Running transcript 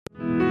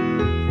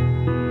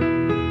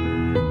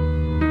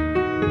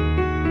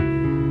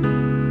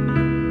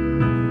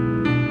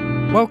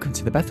Welcome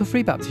to the Bethel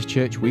Free Baptist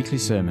Church weekly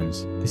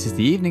sermons. This is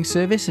the evening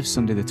service of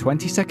Sunday the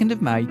 22nd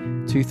of May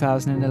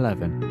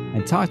 2011,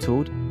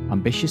 entitled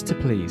Ambitious to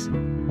Please,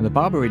 and the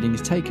Bible reading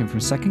is taken from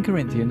 2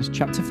 Corinthians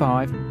chapter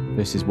 5,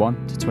 verses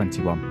 1 to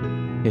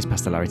 21. Here's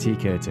Pastor Larry T.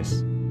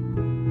 Curtis.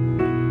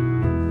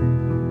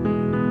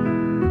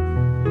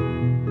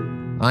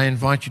 I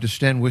invite you to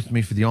stand with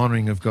me for the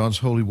honoring of God's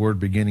holy word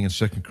beginning in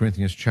 2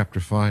 Corinthians chapter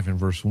 5 and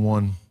verse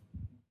 1.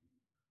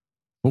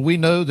 For we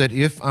know that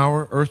if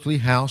our earthly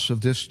house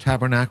of this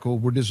tabernacle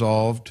were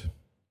dissolved,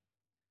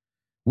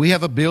 we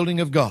have a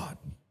building of God,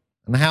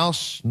 a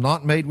house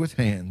not made with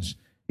hands,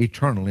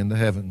 eternal in the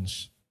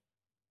heavens.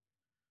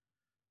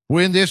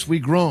 For in this we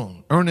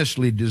groan,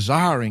 earnestly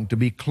desiring to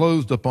be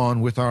clothed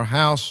upon with our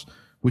house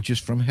which is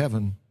from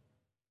heaven.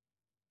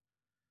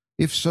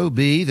 If so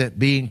be that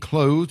being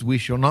clothed we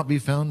shall not be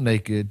found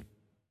naked.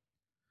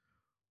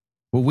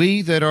 For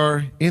we that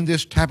are in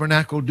this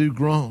tabernacle do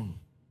groan,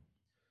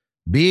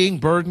 being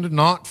burdened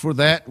not for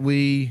that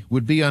we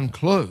would be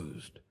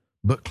unclothed,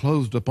 but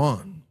clothed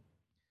upon,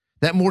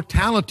 that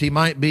mortality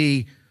might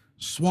be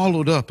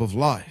swallowed up of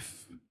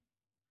life.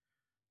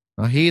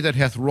 Now he that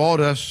hath wrought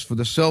us for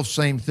the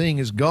selfsame thing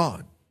is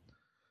God,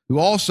 who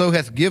also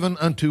hath given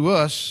unto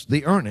us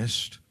the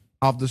earnest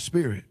of the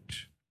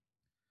Spirit.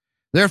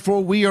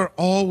 Therefore we are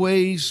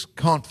always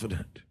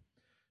confident,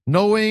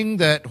 knowing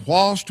that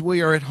whilst we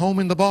are at home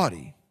in the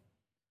body,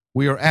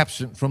 we are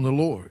absent from the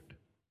Lord.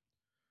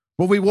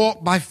 For we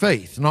walk by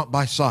faith, not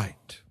by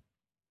sight.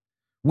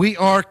 We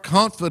are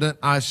confident,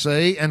 I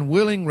say, and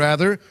willing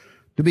rather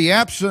to be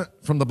absent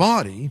from the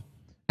body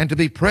and to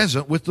be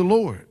present with the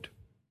Lord.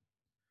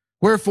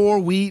 Wherefore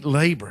we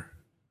labor,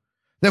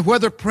 that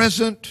whether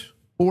present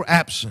or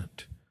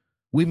absent,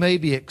 we may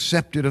be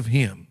accepted of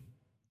Him.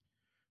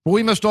 For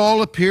we must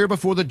all appear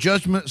before the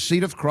judgment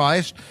seat of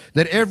Christ,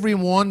 that every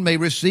one may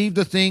receive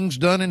the things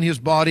done in his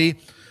body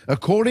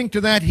according to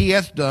that he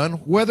hath done,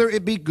 whether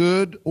it be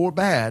good or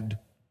bad.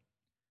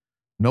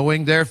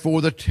 Knowing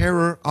therefore the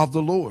terror of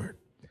the Lord,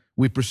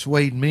 we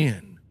persuade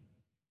men,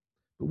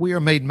 but we are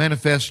made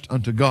manifest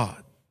unto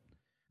God,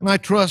 and I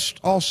trust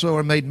also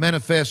are made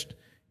manifest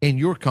in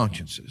your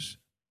consciences.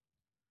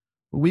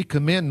 For we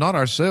commend not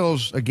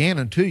ourselves again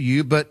unto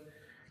you, but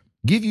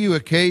give you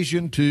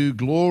occasion to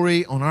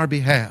glory on our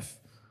behalf,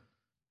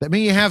 that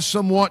may ye have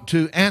somewhat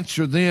to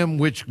answer them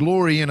which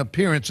glory in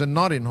appearance and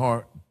not in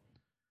heart.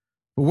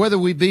 For whether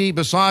we be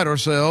beside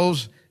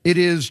ourselves, it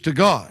is to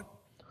God,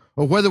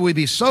 or whether we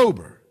be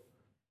sober,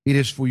 it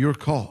is for your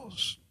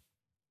cause.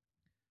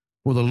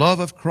 For the love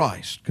of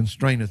Christ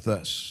constraineth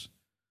us,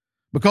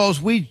 because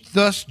we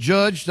thus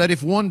judge that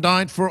if one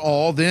died for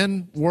all,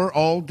 then were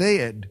all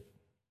dead.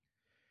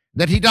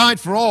 That he died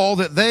for all,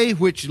 that they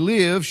which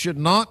live should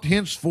not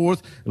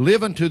henceforth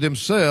live unto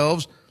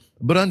themselves,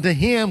 but unto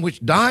him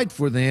which died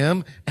for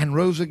them and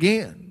rose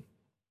again.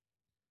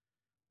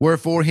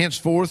 Wherefore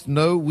henceforth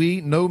know we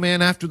no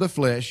man after the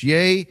flesh,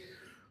 yea,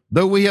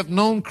 though we have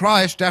known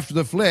Christ after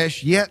the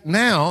flesh, yet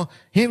now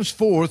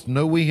henceforth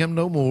know we him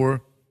no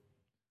more.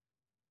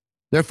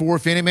 Therefore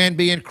if any man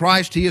be in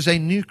Christ, he is a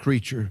new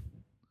creature.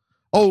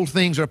 Old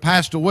things are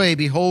passed away,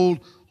 behold,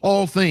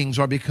 all things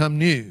are become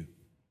new.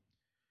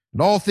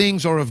 And all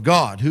things are of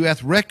God, who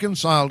hath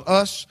reconciled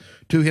us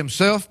to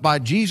himself by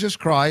Jesus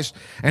Christ,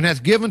 and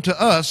hath given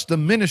to us the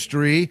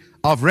ministry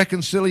of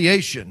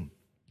reconciliation.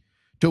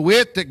 To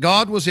wit, that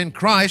God was in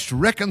Christ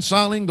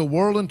reconciling the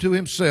world unto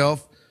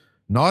himself,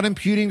 not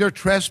imputing their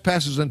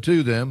trespasses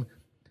unto them,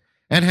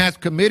 and hath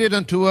committed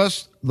unto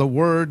us the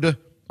word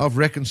of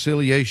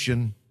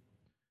reconciliation.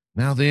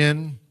 Now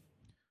then,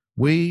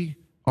 we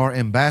are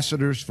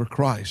ambassadors for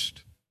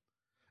Christ.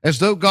 As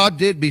though God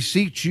did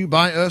beseech you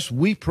by us,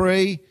 we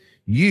pray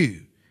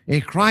you, in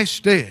Christ's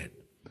stead,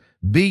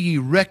 be ye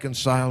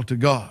reconciled to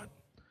God.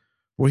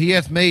 For he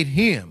hath made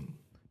him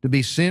to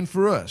be sin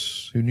for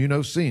us, who knew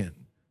no sin,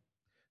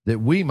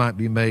 that we might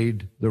be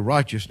made the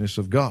righteousness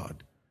of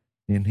God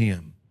in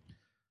him.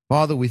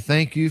 Father, we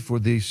thank you for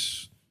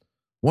these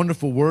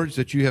wonderful words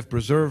that you have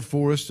preserved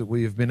for us, that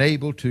we have been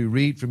able to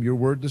read from your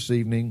word this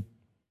evening.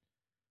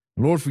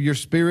 Lord, for your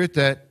Spirit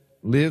that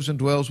lives and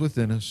dwells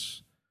within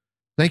us.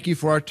 Thank you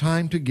for our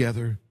time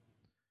together.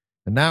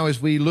 And now as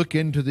we look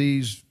into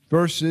these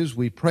verses,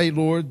 we pray,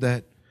 Lord,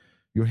 that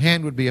your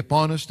hand would be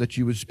upon us, that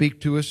you would speak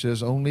to us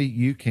as only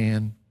you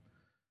can.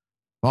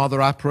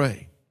 Father, I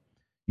pray,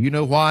 you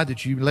know why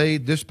that you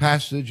laid this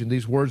passage and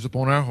these words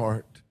upon our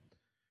heart.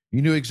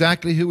 You knew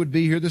exactly who would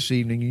be here this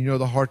evening. You know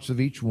the hearts of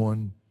each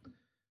one.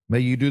 May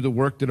you do the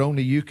work that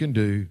only you can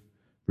do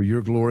for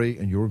your glory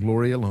and your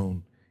glory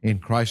alone. In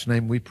Christ's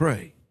name we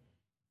pray.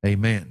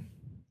 Amen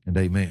and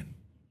amen.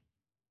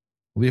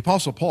 Well, the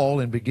Apostle Paul,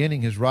 in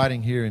beginning his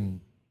writing here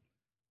in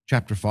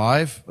chapter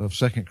 5 of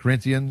 2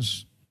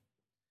 Corinthians,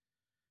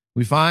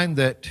 we find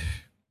that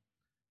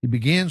he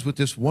begins with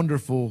this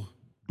wonderful,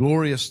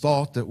 glorious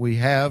thought that we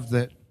have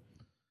that,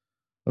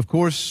 of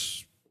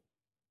course,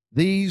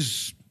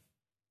 these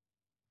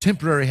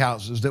temporary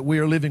houses that we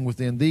are living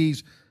within,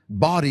 these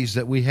bodies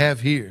that we have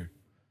here,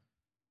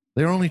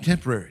 they're only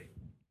temporary.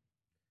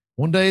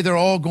 One day they're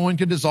all going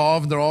to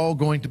dissolve and they're all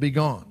going to be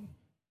gone.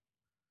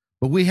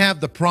 But we have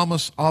the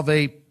promise of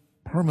a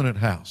permanent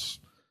house,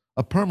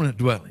 a permanent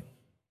dwelling.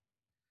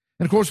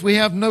 And of course, we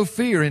have no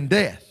fear in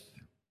death,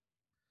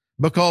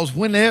 because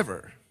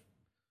whenever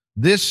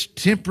this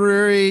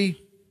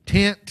temporary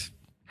tent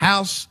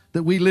house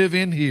that we live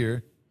in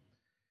here,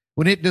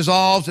 when it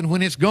dissolves and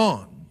when it's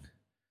gone,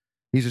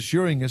 He's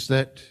assuring us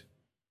that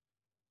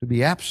to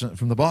be absent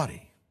from the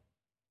body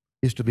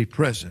is to be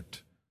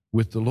present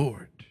with the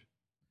Lord.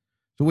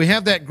 So we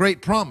have that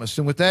great promise.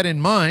 And with that in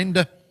mind,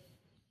 I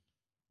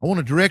want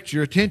to direct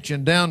your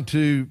attention down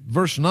to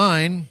verse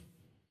 9.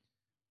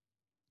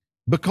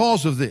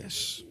 Because of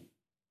this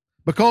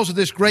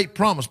great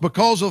promise,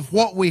 because of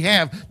what we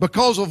have,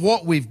 because of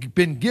what we've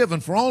been given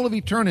for all of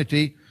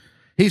eternity,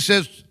 he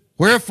says,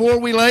 wherefore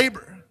we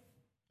labor.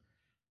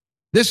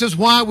 This is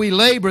why we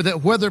labor,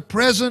 that whether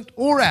present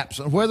or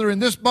absent, whether in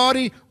this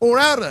body or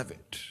out of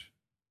it,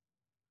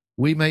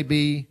 we may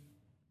be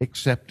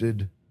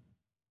accepted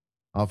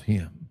of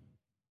Him.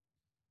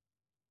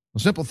 The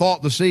simple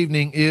thought this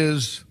evening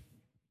is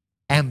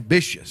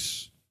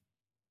ambitious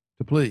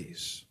to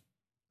please.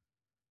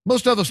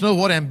 Most of us know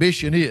what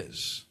ambition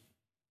is.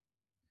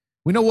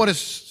 We know what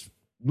it's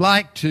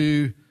like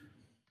to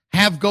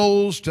have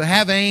goals, to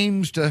have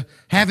aims, to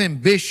have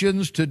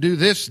ambitions, to do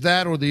this,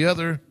 that, or the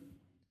other.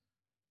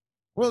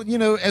 Well,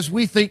 as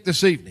we think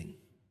this evening,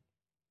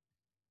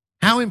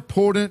 how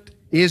important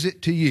is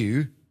it to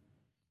you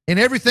in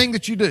everything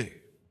that you do,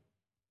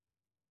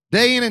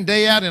 day in and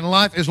day out in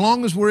life, as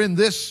long as we're in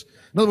this?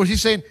 In other words,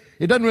 he's saying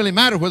it doesn't really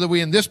matter whether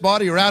we're in this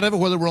body or out of it,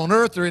 whether we're on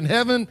earth or in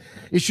heaven.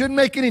 It shouldn't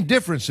make any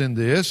difference in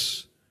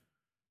this.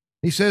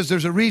 He says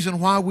there's a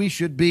reason why we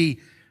should be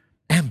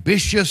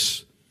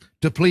ambitious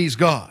to please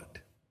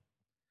God.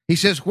 He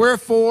says,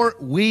 wherefore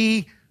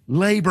we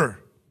labor.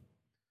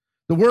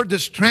 The word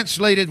that's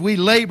translated we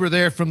labor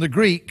there from the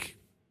Greek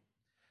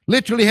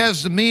literally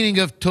has the meaning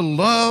of to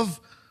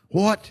love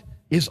what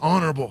is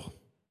honorable.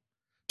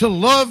 To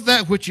love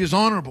that which is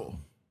honorable.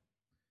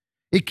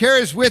 It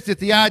carries with it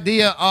the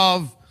idea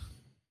of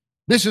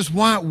this is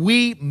why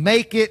we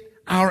make it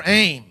our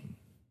aim.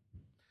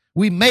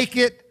 We make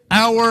it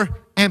our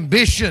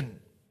ambition.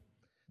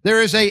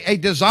 There is a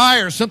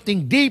desire,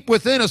 something deep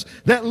within us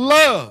that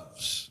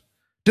loves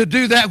to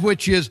do that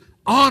which is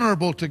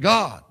honorable to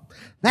God.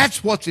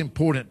 That's what's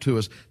important to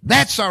us.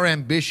 That's our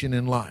ambition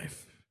in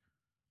life.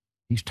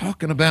 He's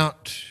talking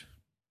about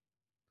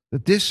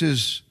that this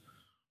is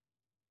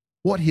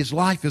what his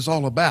life is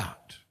all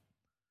about.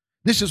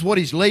 This is what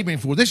he's laboring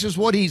for. This is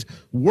what he's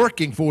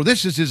working for.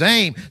 This is his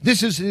aim.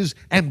 This is his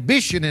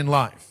ambition in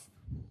life.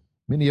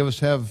 Many of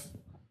us have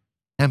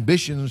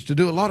ambitions to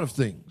do a lot of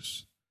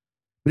things.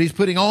 But he's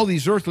putting all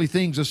these earthly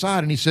things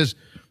aside and he says,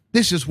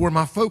 this is where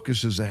my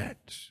focus is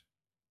at.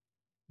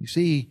 You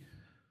see,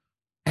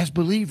 as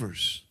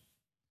believers,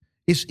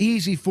 it's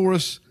easy for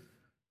us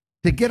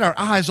to get our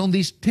eyes on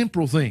these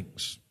temporal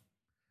things,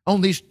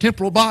 on these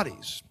temporal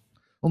bodies,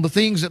 on the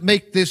things that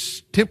make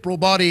this temporal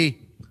body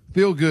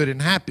feel good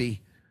and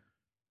happy.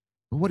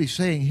 But what he's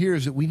saying here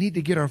is that we need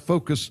to get our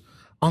focus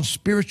on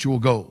spiritual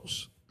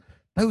goals,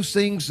 those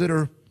things that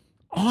are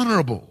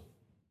honorable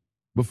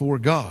before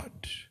God.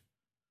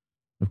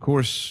 Of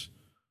course,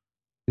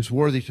 it's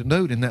worthy to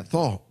note in that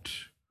thought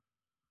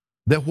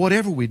that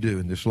whatever we do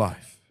in this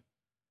life,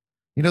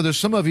 there's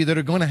some of you that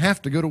are going to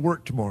have to go to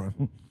work tomorrow.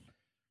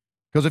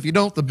 Because if you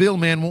don't, the bill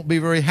man won't be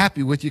very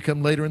happy with you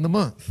come later in the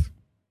month.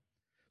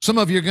 Some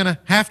of you are going to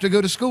have to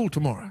go to school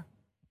tomorrow.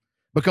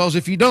 Because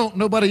if you don't,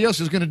 nobody else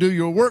is going to do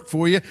your work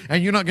for you,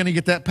 and you're not going to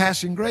get that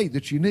passing grade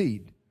that you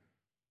need.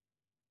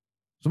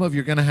 Some of you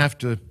are going to have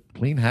to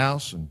clean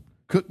house and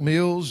cook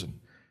meals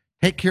and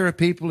take care of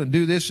people and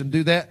do this and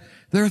do that.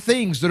 There are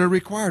things that are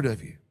required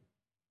of you.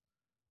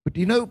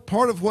 But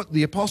part of what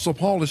the Apostle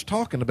Paul is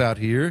talking about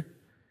here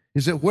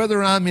is that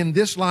whether I'm in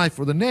this life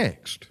or the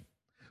next,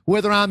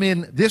 whether I'm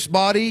in this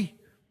body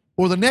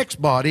or the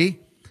next body,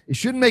 it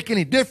shouldn't make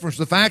any difference.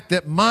 The fact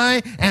that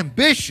my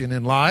ambition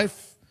in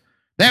life,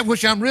 that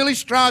which I'm really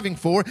striving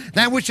for,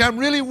 that which I'm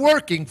really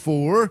working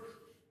for,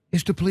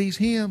 is to please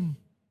Him.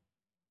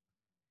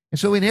 And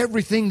so in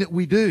everything that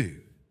we do,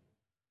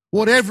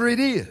 whatever it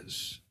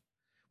is,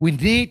 we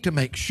need to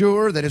make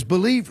sure that as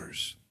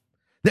believers,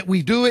 that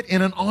we do it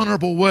in an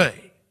honorable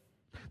way,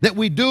 that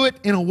we do it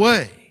in a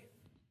way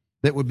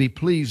that would be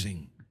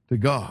pleasing to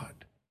God.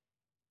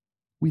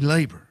 We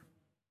labor.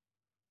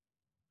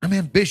 I'm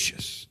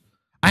ambitious.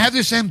 I have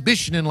this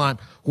ambition in life,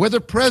 whether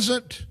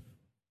present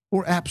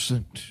or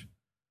absent.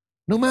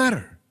 No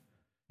matter.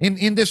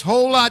 In this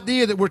whole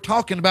idea that we're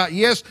talking about,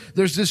 yes,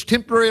 there's this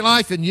temporary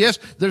life, and yes,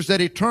 there's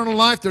that eternal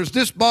life, there's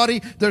this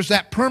body, there's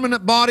that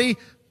permanent body,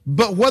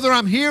 but whether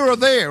I'm here or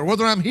there,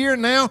 whether I'm here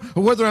now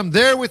or whether I'm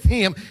there with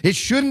Him, it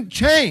shouldn't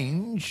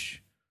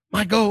change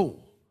my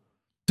goal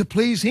to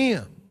please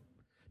Him,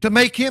 to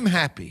make Him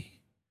happy,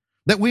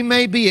 that we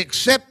may be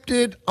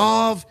accepted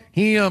of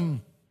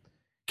Him.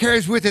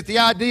 Carries with it the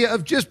idea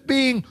of just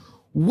being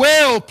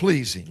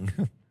well-pleasing,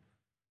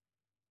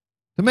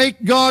 to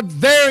make God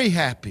very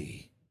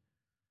happy.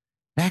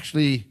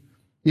 actually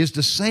is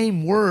the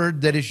same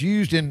word that is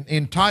used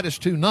in Titus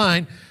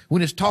 2:9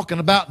 when it's talking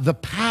about the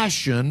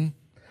passion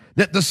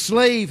that the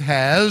slave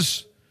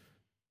has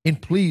in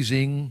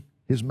pleasing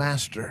his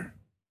master.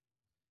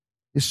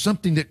 It's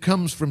something that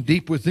comes from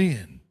deep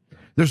within.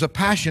 There's a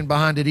passion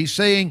behind it. He's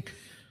saying,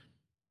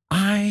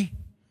 I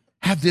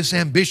have this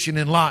ambition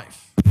in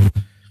life.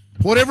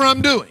 Whatever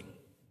I'm doing,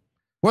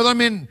 whether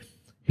I'm in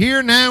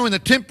here now in the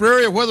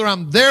temporary or whether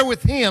I'm there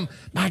with Him,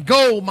 my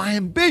goal, my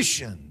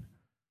ambition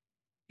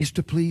is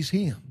to please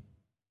Him.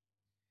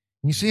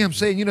 And you see, I'm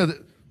saying,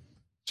 that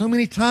so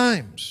many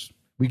times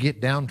we get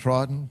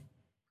downtrodden,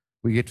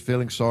 we get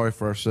feeling sorry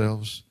for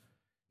ourselves.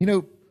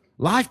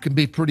 Life can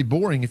be pretty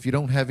boring if you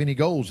don't have any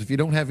goals, if you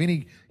don't have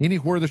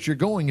anywhere that you're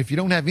going, if you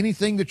don't have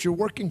anything that you're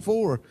working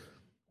for,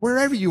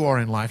 wherever you are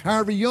in life,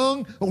 however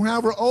young or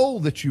however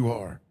old that you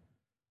are.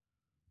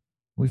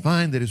 We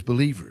find that as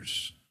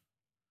believers,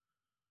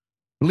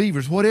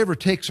 whatever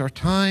takes our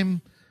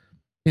time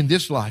in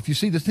this life, you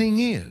see, the thing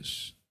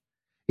is,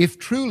 if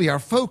truly our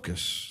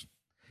focus,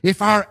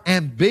 if our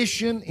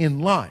ambition in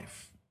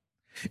life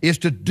is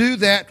to do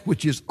that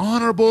which is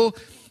honorable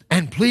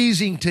and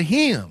pleasing to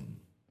Him,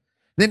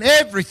 then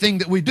everything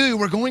that we do,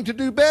 we're going to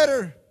do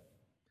better.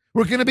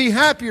 We're going to be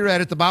happier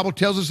at it. The Bible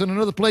tells us in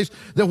another place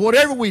that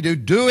whatever we do,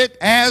 do it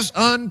as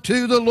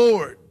unto the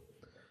Lord.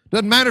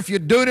 Doesn't matter if you're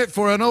doing it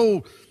for an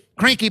old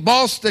cranky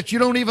boss that you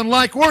don't even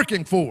like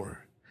working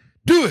for.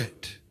 Do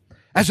it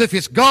as if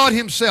it's God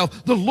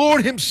Himself, the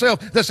Lord Himself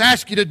that's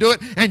asked you to do it,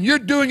 and you're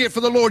doing it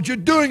for the Lord. You're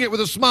doing it with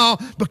a smile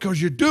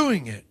because you're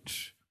doing it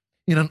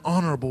in an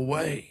honorable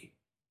way.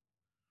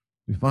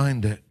 We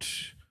find that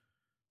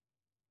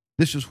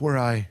this is where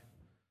I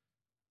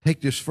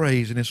take this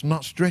phrase, and it's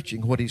not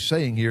stretching what he's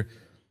saying here,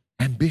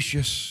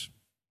 ambitious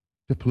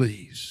to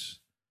please.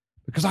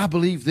 Because I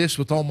believe this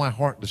with all my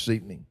heart this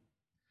evening.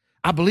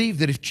 I believe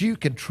that if you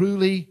can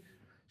truly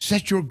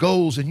set your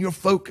goals and your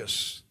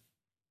focus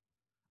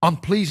on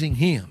pleasing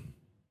Him,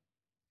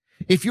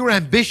 if your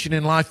ambition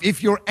in life,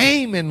 if your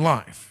aim in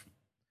life,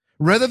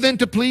 rather than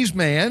to please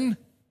man,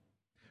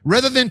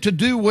 rather than to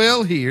do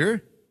well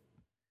here,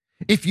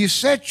 if you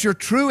set your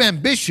true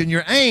ambition,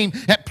 your aim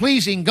at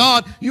pleasing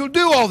God, you'll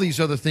do all these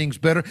other things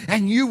better,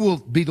 and you will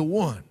be the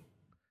one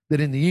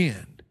that in the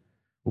end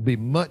will be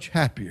much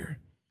happier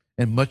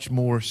and much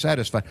more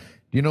satisfied.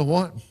 Do you know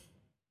what?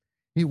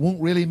 It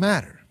won't really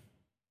matter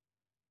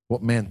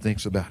what man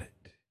thinks about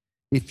it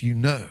if you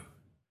know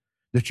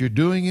that you're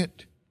doing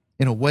it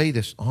in a way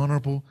that's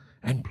honorable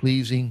and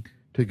pleasing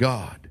to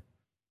God.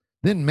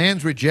 Then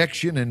man's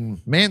rejection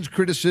and man's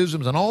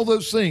criticisms and all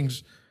those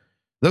things,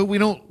 though we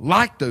don't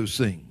like those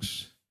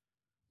things,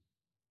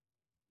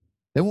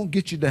 they won't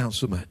get you down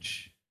so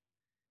much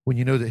when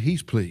you know that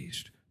He's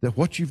pleased, that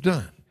what you've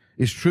done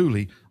is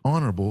truly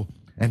honorable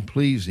and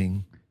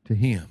pleasing to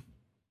Him.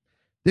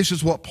 This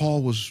is what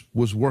Paul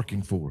was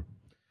working for.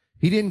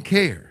 He didn't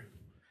care.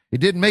 It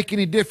didn't make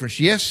any difference.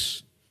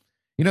 Yes,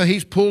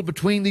 he's pulled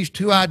between these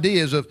two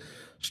ideas of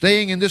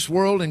staying in this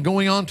world and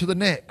going on to the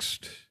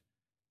next.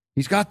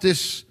 He's got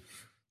this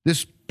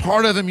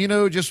part of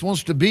him, just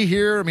wants to be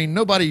here. I mean,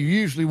 nobody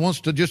usually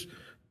wants to just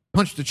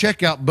punch the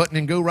checkout button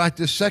and go right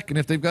this second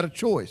if they've got a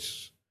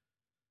choice.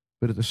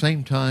 But at the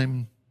same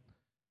time,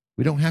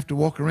 we don't have to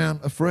walk around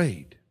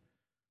afraid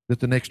that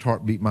the next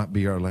heartbeat might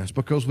be our last,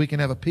 because we can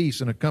have a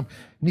peace and a comfort.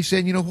 And he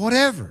said,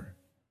 whatever.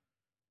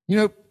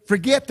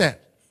 Forget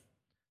that.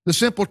 The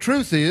simple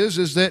truth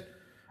is that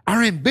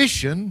our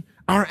ambition,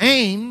 our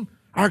aim,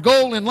 our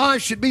goal in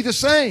life should be the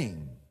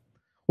same.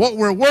 What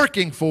we're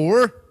working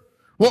for,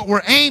 what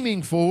we're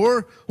aiming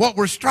for, what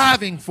we're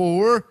striving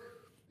for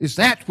is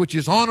that which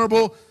is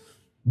honorable,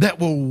 that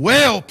will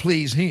well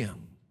please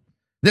Him,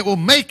 that will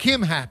make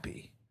Him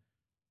happy.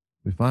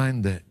 We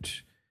find that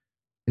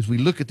as we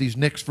look at these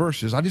next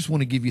verses, I just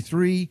want to give you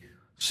 3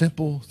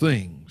 simple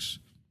things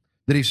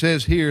that he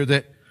says here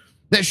that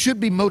should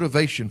be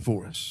motivation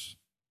for us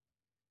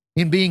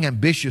in being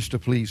ambitious to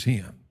please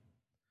Him.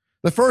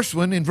 The first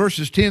one, in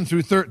verses 10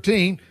 through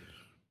 13,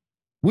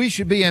 we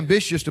should be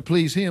ambitious to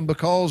please Him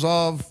because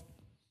of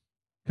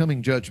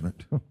coming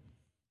judgment.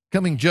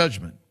 Coming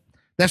judgment.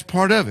 That's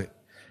part of it.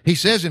 He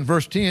says in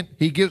verse 10,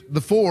 he gives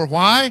the 4.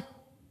 Why?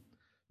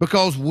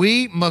 Because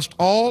we must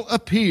all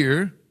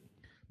appear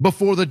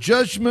before the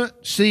judgment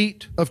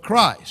seat of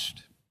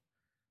Christ,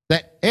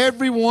 that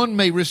everyone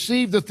may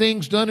receive the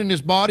things done in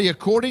his body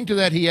according to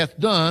that he hath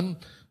done,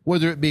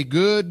 whether it be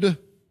good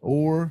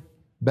or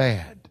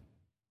bad.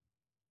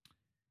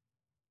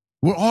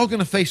 We're all going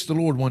to face the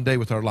Lord one day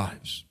with our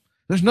lives.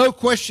 There's no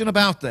question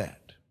about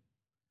that.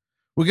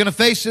 We're going to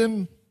face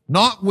Him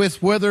not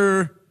with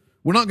whether,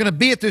 we're not going to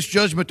be at this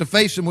judgment to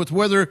face Him with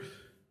whether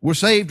we're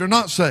saved or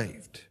not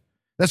saved.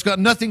 That's got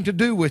nothing to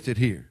do with it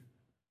here.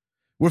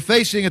 We're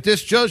facing at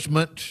this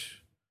judgment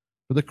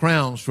for the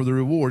crowns, for the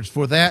rewards,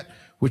 for that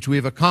which we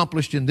have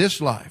accomplished in this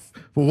life,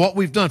 for what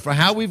we've done, for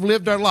how we've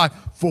lived our life,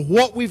 for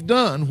what we've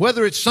done,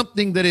 whether it's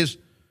something that is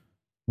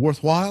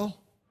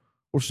worthwhile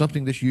or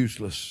something that's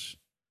useless.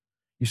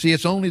 You see,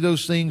 it's only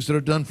those things that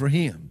are done for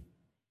Him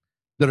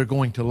that are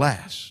going to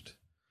last.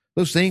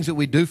 Those things that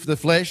we do for the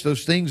flesh,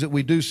 those things that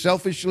we do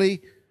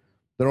selfishly,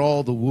 they're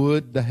all the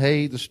wood, the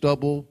hay, the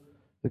stubble.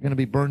 They're going to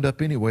be burned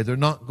up anyway. They're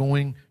not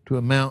going to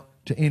amount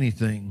to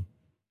anything.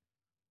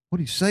 What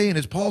he's saying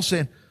is, Paul's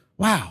saying,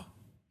 wow,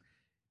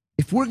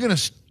 if we're going to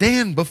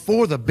stand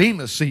before the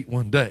Bema seat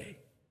one day,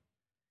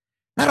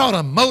 that ought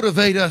to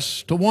motivate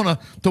us to want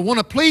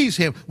to please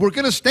Him. We're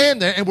going to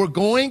stand there and we're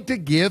going to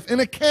give an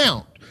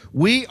account.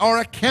 We are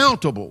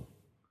accountable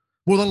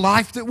for the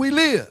life that we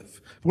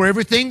live, for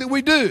everything that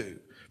we do,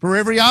 for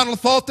every idle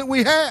thought that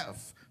we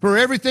have, for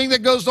everything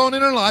that goes on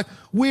in our life.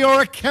 We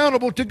are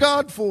accountable to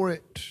God for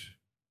it.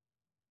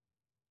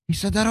 He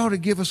said that ought to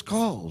give us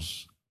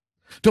cause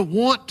to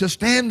want to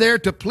stand there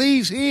to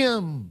please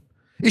Him.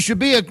 It should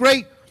be a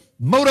great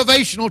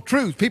motivational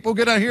truth. People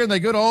get out here and they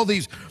go to all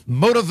these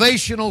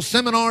motivational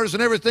seminars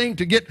and everything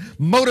to get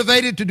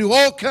motivated to do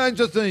all kinds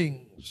of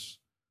things.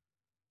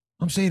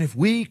 I'm saying if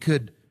we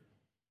could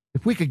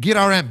get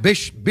our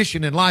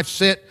ambition in life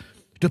set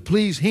to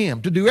please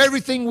Him, to do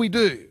everything we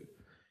do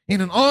in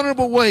an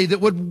honorable way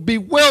that would be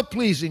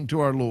well-pleasing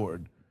to our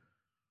Lord.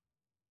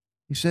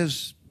 He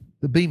says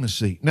the Bema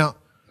seat. Now,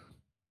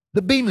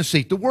 the Bema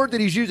seat, the word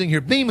that he's using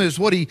here, Bema is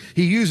what he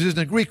uses in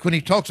the Greek when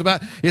he talks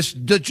about, it's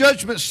the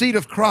judgment seat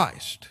of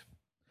Christ.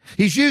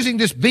 He's using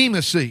this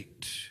Bema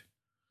seat.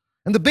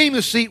 And the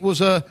Bema seat was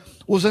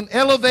an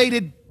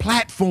elevated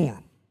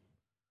platform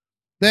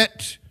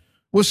that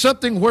was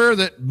something where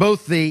that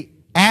both the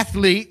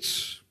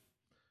athletes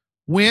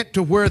went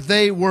to, where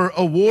they were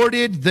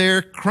awarded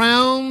their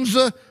crowns,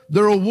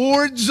 their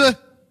awards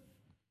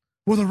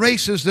for the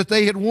races that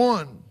they had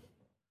won.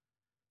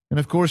 And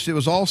of course, it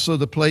was also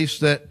the place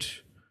that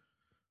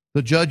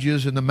the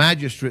judges and the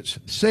magistrates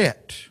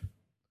set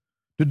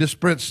to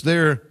dispense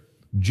their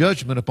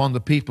judgment upon the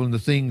people and the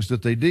things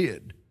that they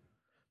did.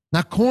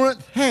 Now,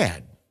 Corinth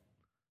had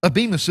a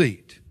Bema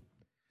seat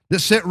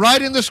that sat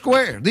right in the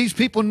square. These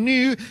people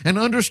knew and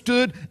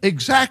understood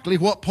exactly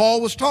what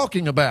Paul was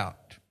talking about.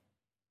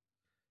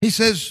 He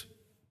says,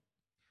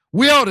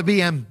 we ought to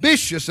be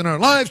ambitious in our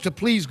lives to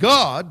please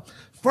God,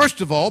 first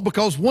of all,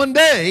 because one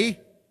day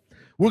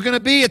we're going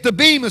to be at the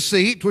Bema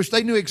seat, which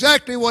they knew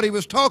exactly what he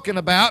was talking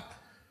about,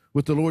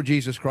 with the Lord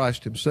Jesus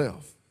Christ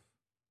Himself.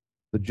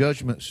 The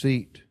judgment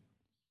seat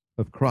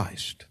of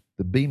Christ.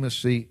 The Bema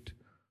seat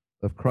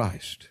of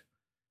Christ.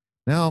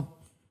 Now,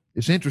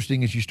 it's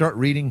interesting as you start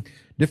reading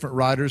different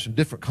writers and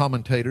different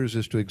commentators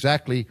as to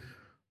exactly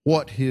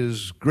what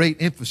his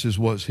great emphasis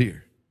was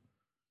here.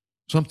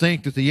 Some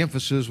think that the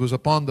emphasis was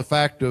upon the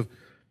fact of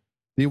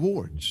the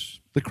awards,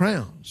 the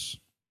crowns,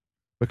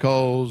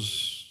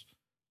 because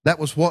that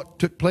was what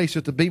took place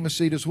at the Bema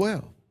seat as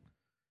well.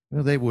 You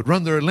know, they would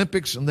run their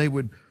Olympics and they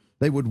would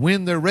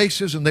win their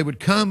races, and they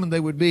would come and they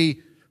would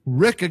be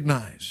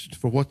recognized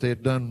for what they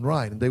had done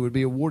right, and they would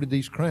be awarded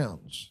these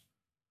crowns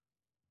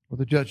for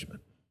the judgment.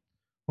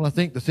 Well, I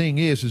think the thing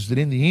is that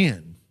in the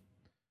end,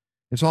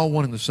 it's all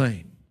one and the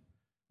same.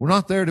 We're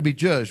not there to be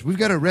judged. We've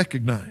got to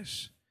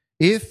recognize,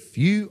 if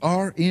you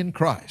are in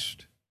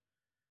Christ,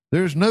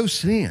 there's no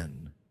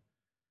sin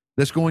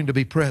that's going to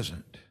be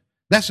present.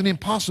 That's an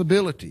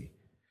impossibility.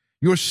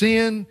 Your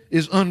sin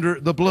is under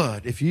the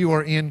blood if you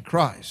are in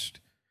Christ.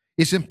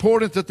 It's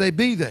important that they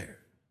be there.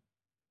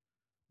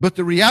 But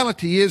the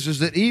reality is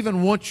that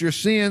even once your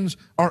sins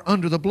are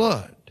under the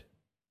blood,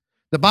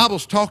 the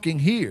Bible's talking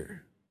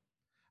here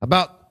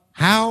about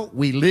how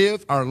we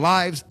live our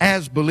lives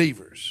as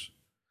believers.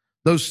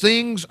 Those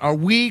things, are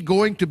we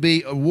going to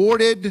be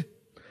awarded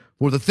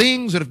for the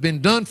things that have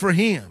been done for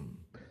Him?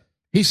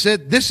 He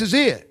said, this is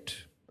it.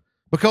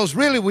 Because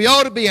really we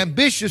ought to be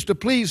ambitious to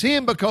please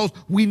Him, because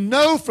we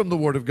know from the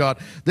Word of God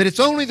that it's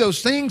only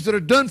those things that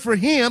are done for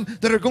Him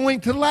that are going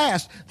to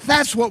last.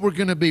 That's what we're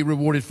going to be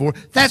rewarded for.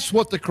 That's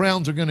what the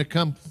crowns are going to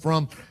come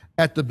from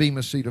at the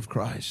Bema seat of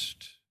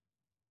Christ.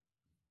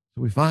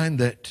 So we find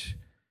that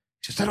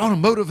that ought to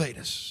motivate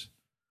us.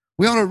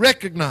 We ought to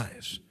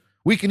recognize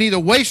we can either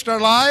waste our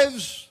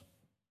lives,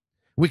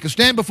 we can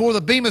stand before the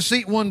Bema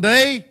seat one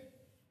day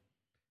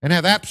and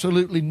have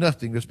absolutely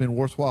nothing that's been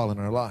worthwhile in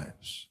our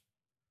lives.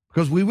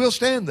 Because we will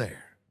stand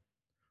there.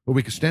 But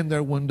we can stand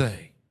there one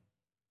day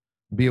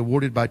and be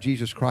awarded by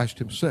Jesus Christ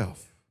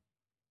Himself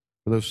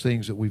for those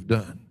things that we've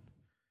done.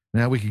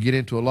 Now we could get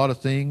into a lot of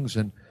things,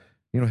 and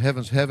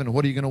heaven's heaven, and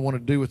what are you going to want to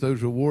do with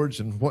those rewards,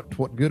 and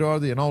what good are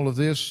they, and all of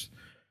this.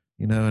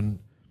 The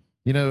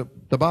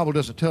Bible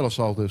doesn't tell us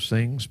all those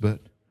things, but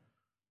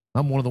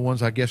I'm one of the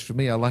ones, I guess for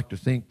me, I like to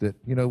think that,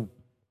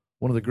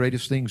 one of the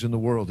greatest things in the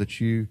world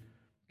that you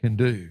can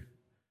do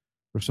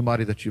for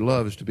somebody that you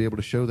love is to be able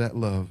to show that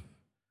love.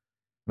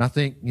 And I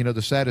think,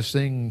 the saddest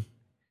thing,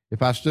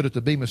 if I stood at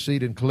the Bema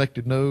seat and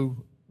collected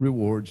no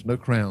rewards, no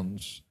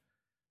crowns,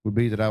 would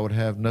be that I would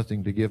have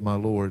nothing to give my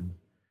Lord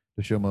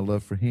to show my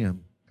love for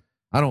Him.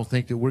 I don't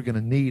think that we're going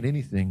to need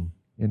anything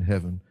in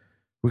heaven.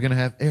 We're going to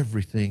have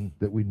everything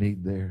that we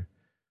need there.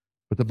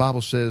 But the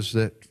Bible says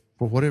that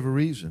for whatever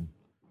reason,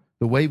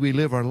 the way we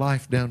live our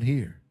life down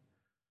here,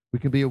 we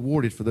can be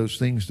awarded for those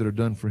things that are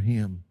done for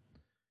Him.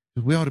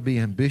 We ought to be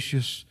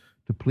ambitious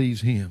to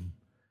please Him,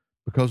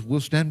 because we'll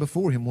stand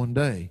before Him one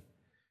day.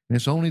 And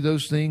it's only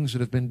those things that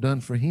have been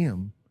done for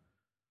Him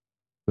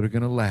that are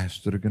going to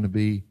last, that are going to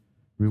be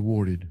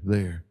rewarded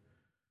there.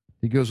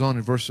 He goes on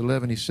in verse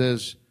 11, he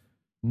says,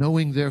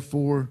 knowing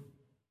therefore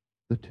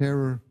the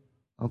terror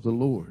of the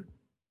Lord,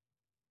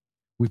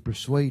 we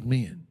persuade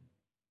men.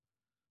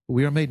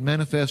 We are made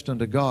manifest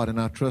unto God,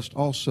 and I trust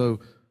also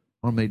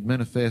are made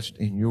manifest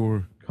in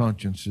your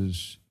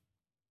consciences.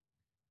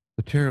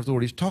 The terror of the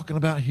Lord. He's talking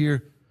about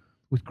here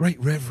with great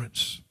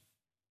reverence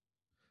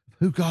of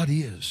who God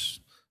is,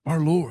 our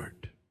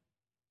Lord.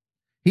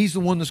 He's the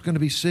one that's going to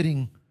be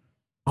sitting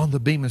on the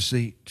bema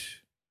seat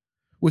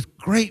with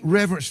great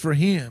reverence for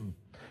Him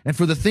and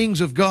for the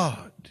things of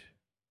God.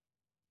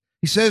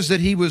 He says that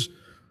He was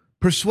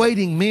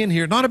persuading men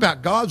here, not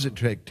about God's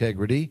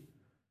integrity,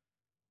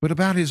 but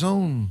about His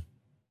own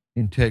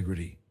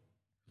integrity,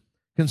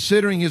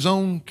 considering His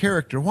own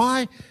character.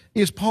 Why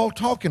is Paul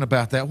talking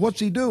about that? What's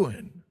he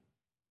doing?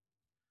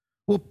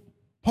 Well,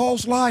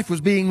 Paul's life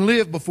was being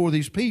lived before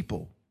these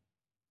people.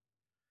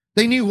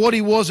 They knew what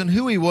he was and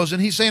who he was,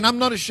 and he's saying, I'm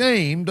not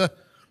ashamed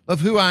of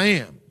who I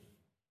am.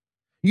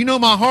 You know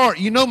my heart.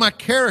 You know my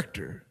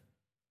character.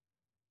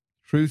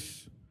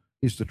 Truth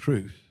is the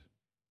truth.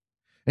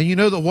 And you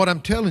know that what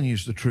I'm telling you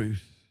is the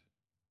truth.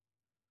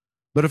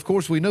 But of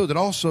course we know that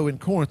also in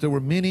Corinth there were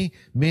many,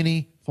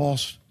 many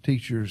false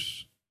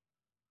teachers.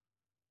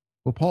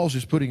 Well, Paul's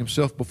just putting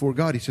himself before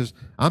God. He says,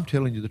 I'm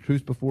telling you the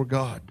truth before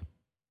God.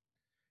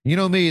 You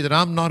know me, that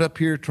I'm not up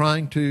here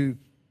trying to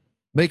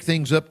make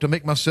things up to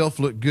make myself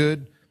look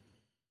good.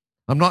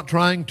 I'm not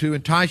trying to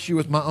entice you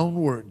with my own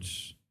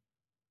words.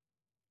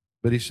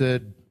 But he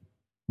said,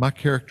 my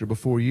character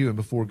before you and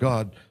before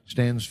God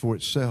stands for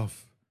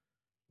itself.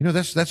 You know,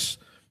 that's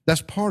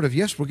part of,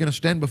 yes, we're going to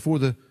stand before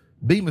the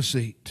bema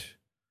seat.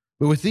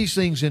 But with these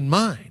things in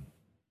mind,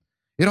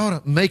 it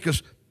ought to make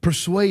us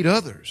persuade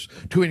others,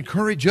 to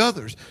encourage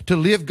others, to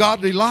live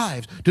godly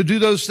lives, to do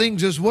those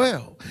things as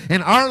well.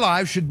 And our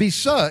lives should be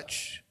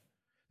such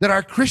that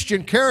our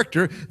Christian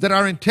character, that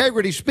our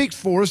integrity speaks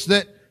for us,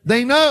 that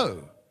they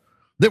know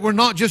that we're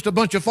not just a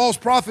bunch of false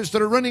prophets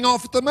that are running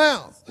off at the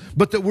mouth,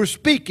 but that we're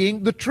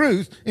speaking the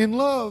truth in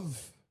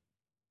love.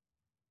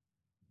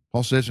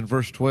 Paul says in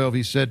verse 12,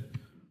 he said,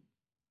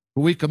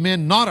 for we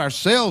commend not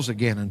ourselves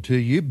again unto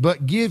you,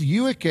 but give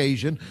you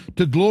occasion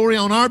to glory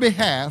on our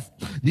behalf,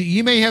 that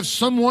ye may have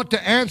somewhat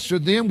to answer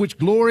them which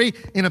glory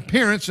in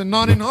appearance and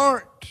not in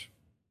heart.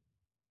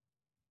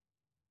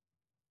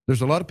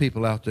 There's a lot of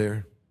people out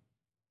there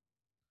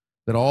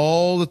that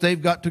all that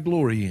they've got to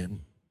glory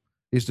in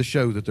is the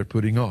show that they're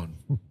putting on.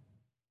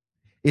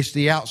 It's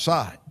the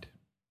outside.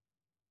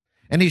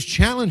 And he's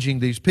challenging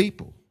these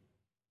people.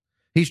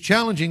 He's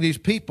challenging these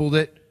people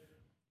that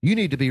you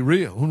need to be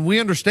real. When we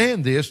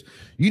understand this,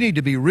 you need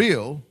to be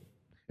real,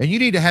 and you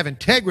need to have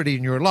integrity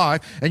in your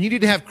life, and you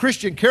need to have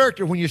Christian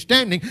character when you're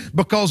standing,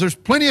 because there's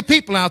plenty of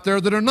people out there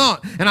that are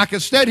not. And I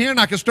could stand here and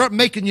I could start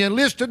making you a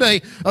list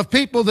today of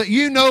people that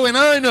you know and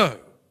I know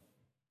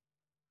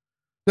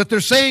that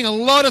they're saying a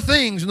lot of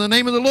things in the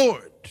name of the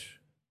Lord.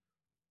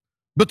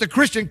 But the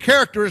Christian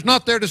character is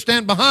not there to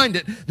stand behind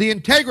it. The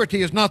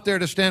integrity is not there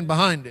to stand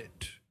behind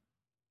it.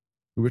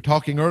 We were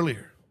talking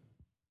earlier.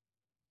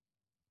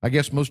 I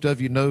guess most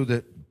of you know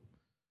that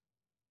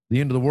the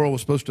end of the world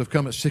was supposed to have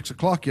come at 6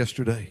 o'clock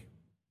yesterday.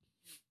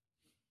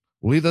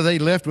 Well, either they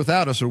left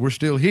without us or we're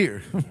still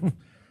here.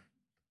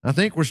 I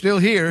think we're still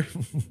here.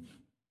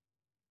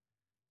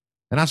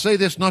 And I say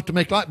this not to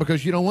make light,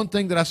 because, you know, one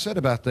thing that I said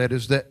about that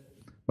is that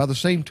by the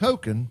same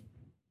token,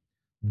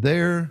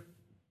 there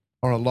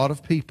are a lot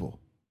of people,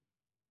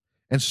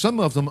 and some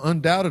of them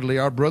undoubtedly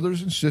are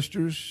brothers and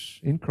sisters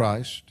in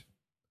Christ,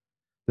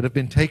 that have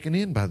been taken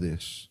in by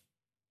this.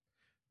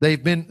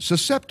 They've been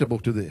susceptible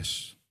to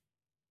this.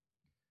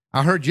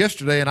 I heard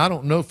yesterday, and I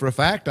don't know for a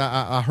fact,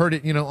 I heard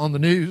it, on the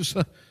news.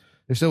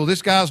 They said, well,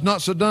 this guy's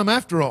not so dumb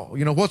after all.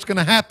 What's going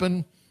to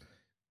happen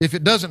if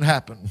it doesn't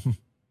happen?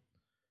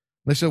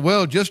 They said,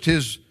 well, just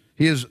his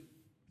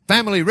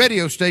family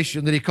radio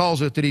station that he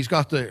calls it, that he's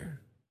got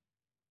there,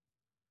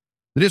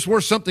 that it's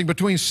worth something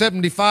between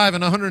 $75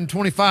 and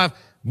 $125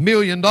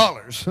 million.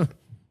 The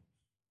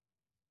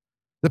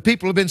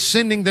people have been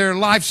sending their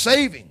life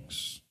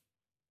savings,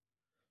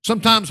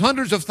 sometimes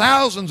hundreds of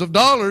thousands of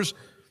dollars,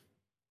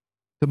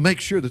 to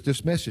make sure that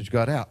this message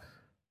got out.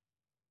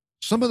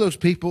 Some of those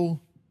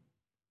people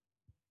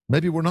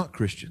maybe were not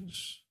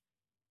Christians,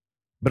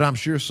 but I'm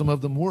sure some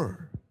of them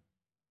were.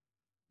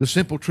 The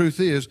simple truth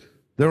is,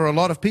 there are a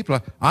lot of people.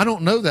 I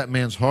don't know that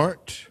man's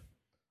heart.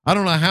 I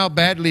don't know how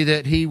badly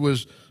that he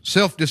was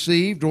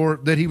self-deceived or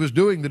that he was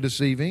doing the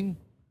deceiving.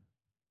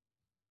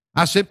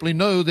 I simply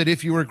know that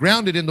if you were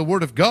grounded in the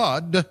Word of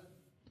God, that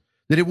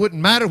it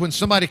wouldn't matter when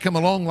somebody come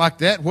along like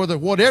that,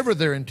 whatever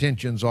their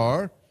intentions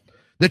are,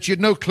 that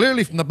you'd know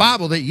clearly from the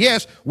Bible that,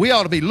 yes, we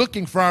ought to be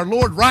looking for our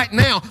Lord right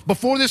now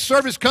before this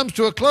service comes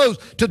to a close.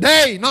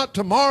 Today, not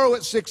tomorrow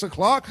at 6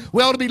 o'clock.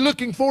 We ought to be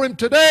looking for Him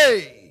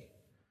today.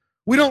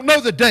 We don't know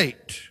the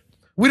date.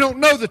 We don't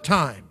know the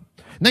time.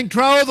 And they can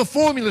try all the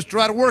formulas to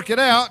try to work it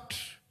out.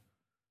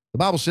 The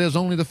Bible says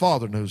only the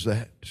Father knows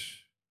that.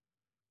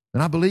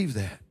 And I believe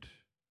that.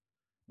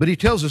 But he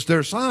tells us there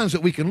are signs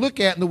that we can look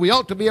at and that we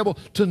ought to be able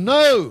to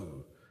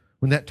know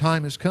when that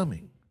time is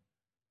coming.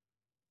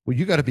 Well,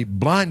 you got to be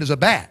blind as a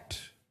bat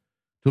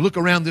to look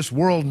around this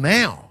world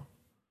now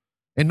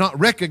and not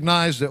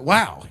recognize that,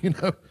 wow,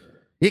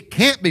 it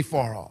can't be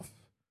far off.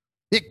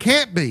 It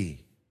can't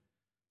be,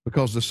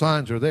 because the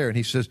signs are there. And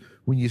he says,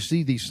 when you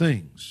see these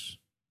things,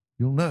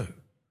 you'll know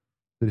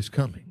that it's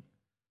coming.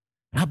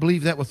 I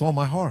believe that with all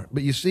my heart.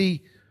 But you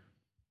see,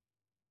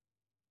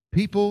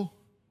 people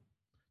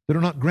that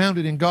are not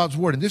grounded in God's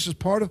Word, and this is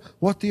part of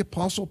what the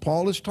Apostle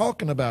Paul is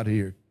talking about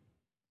here.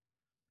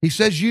 He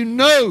says, you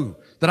know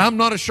that I'm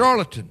not a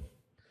charlatan.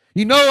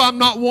 You know I'm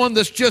not one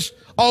that's just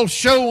all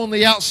show on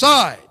the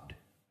outside.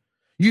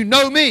 You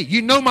know me.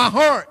 You know my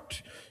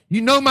heart.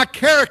 You know my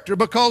character,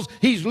 because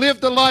he's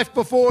lived a life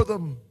before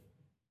them.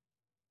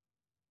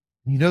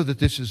 You know that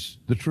this is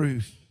the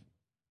truth.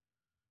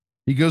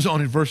 He goes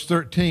on in verse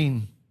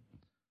 13.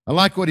 I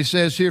like what he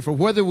says here. For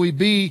whether we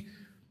be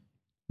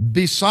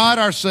beside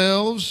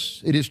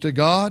ourselves, it is to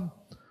God,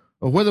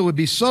 or whether we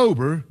be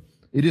sober,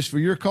 it is for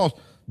your cause.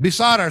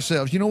 Beside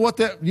ourselves. You know what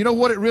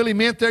it really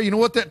meant there? You know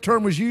what that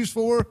term was used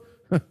for?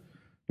 To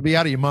be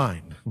out of your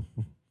mind.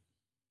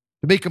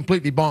 To be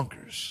completely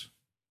bonkers.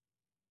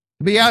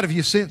 To be out of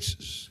your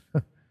senses.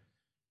 In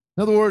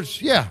other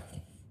words, yeah,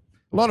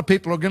 a lot of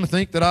people are going to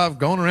think that I've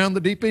gone around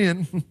the deep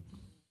end.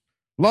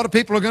 A lot of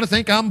people are going to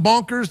think I'm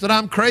bonkers, that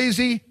I'm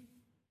crazy.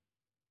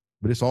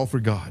 But it's all for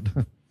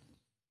God.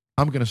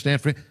 I'm going to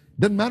stand for it.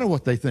 Doesn't matter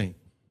what they think.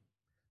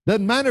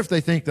 Doesn't matter if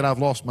they think that I've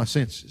lost my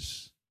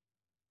senses.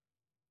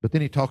 But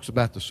then he talks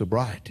about the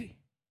sobriety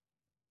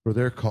for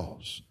their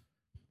cause.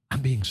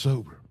 I'm being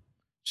sober,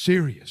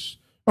 serious,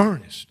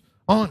 earnest,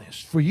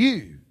 honest for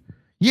you.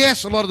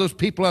 Yes, a lot of those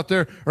people out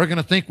there are going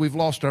to think we've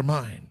lost our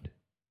mind.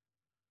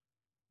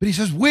 But he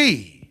says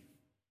we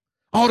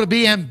ought to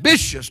be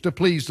ambitious to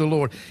please the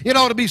Lord. It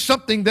ought to be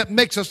something that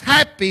makes us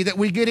happy, that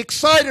we get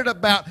excited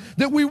about,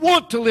 that we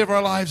want to live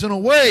our lives in a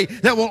way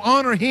that will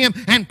honor Him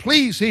and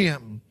please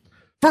Him.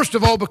 First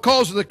of all,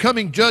 because of the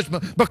coming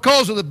judgment,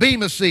 because of the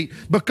bema seat,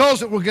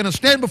 because that we're going to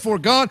stand before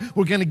God,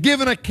 we're going to give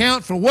an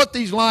account for what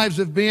these lives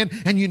have been,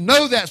 and you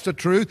know that's the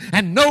truth,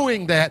 and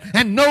knowing that,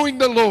 and knowing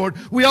the Lord,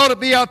 we ought to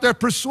be out there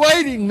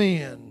persuading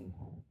men.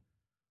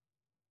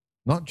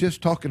 Not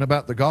just talking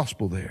about the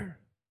gospel there,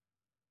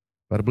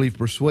 but I believe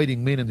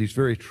persuading men in these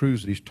very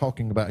truths that he's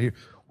talking about here.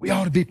 We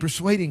ought to be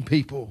persuading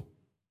people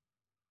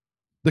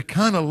the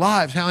kind of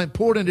lives, how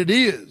important it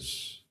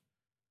is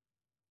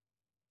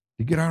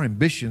to get our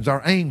ambitions,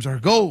 our aims, our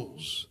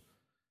goals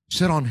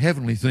set on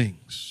heavenly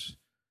things.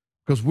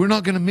 Because we're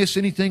not going to miss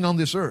anything on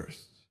this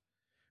earth.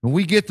 When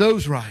we get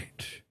those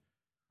right,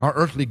 our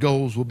earthly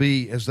goals will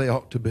be as they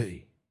ought to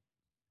be.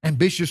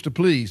 Ambitious to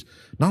please,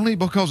 not only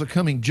because of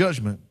coming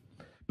judgment,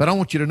 but I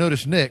want you to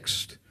notice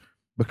next,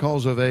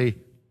 because of a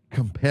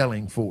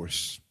compelling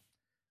force.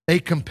 A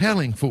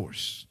compelling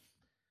force.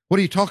 What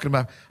are you talking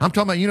about? I'm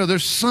talking about,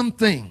 there's some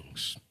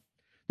things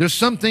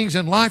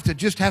in life that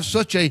just have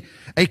such a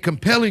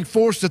compelling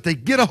force that they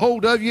get a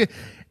hold of you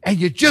and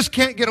you just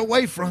can't get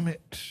away from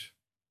it.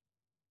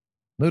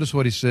 Notice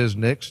what he says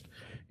next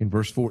in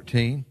verse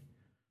 14.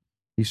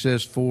 He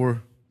says,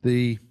 for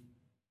the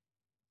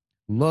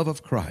love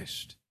of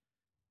Christ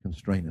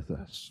constraineth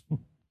us.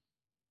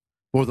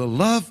 For the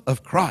love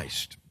of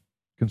Christ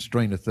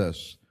constraineth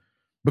us,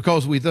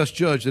 because we thus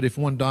judge that if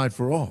one died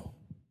for all,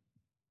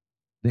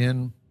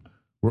 then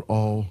we're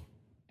all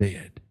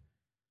dead.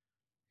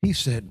 He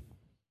said,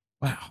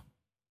 wow.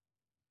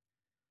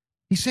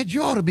 He said,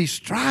 you ought to be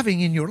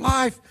striving in your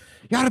life.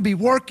 You ought to be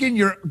working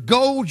your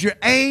goals, your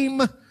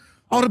aim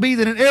ought to be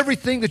that in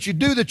everything that you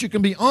do that you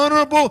can be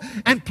honorable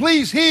and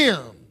please Him.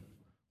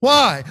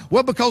 Why?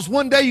 Well, because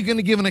one day you're going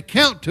to give an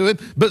account to Him,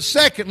 but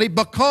secondly,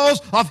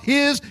 because of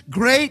His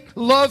great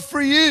love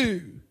for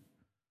you.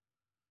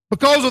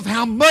 Because of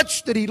how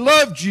much that He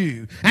loved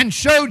you and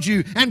showed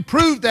you and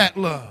proved that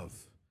love.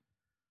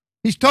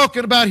 He's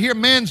talking about here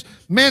man's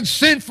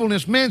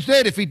sinfulness, man's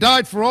dead. If He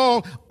died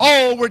for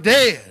all were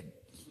dead.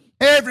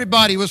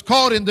 Everybody was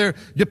caught in their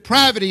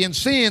depravity and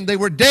sin. They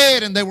were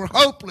dead and they were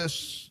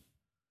hopeless.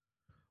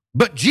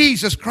 But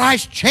Jesus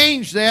Christ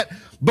changed that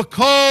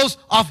because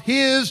of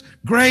His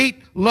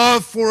great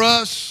love for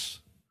us.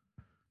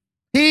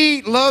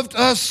 He loved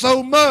us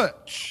so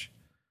much.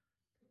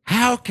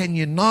 How can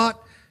you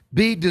not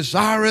be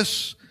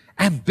desirous,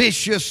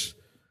 ambitious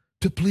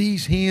to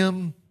please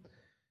Him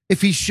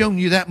if He's shown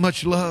you that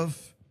much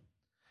love?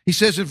 He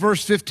says in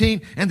verse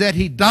 15, and that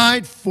He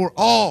died for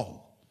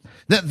all,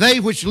 that they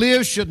which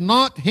live should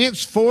not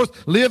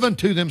henceforth live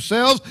unto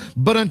themselves,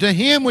 but unto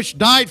Him which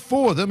died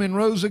for them and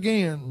rose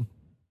again.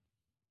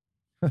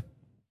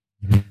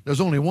 There's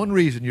only one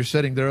reason you're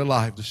sitting there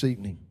alive this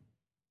evening.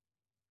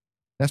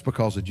 That's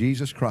because of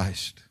Jesus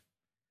Christ.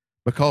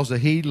 Because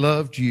He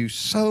loved you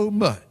so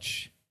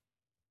much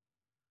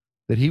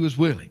that He was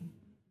willing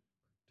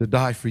to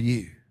die for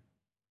you,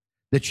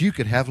 that you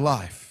could have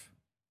life.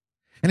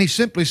 And He's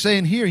simply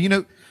saying here,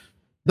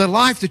 the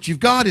life that you've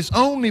got is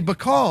only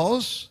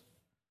because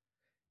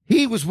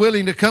He was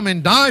willing to come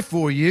and die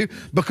for you,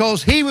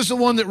 because He was the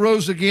one that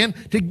rose again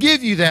to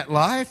give you that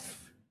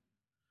life.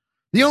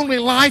 The only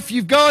life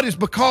you've got is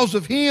because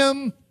of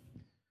Him.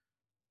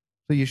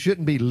 So you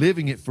shouldn't be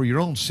living it for your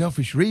own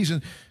selfish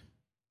reason.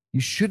 You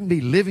shouldn't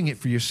be living it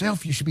for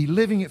yourself. You should be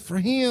living it for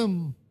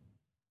Him.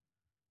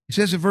 He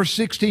says in verse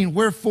 16,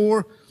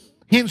 wherefore,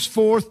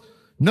 henceforth,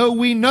 know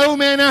we no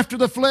man after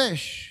the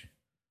flesh.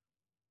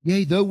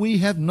 Yea, though we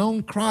have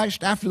known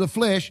Christ after the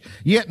flesh,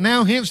 yet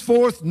now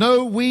henceforth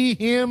know we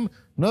Him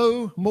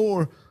no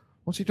more.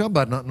 What's he talking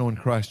about, not knowing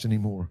Christ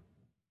anymore?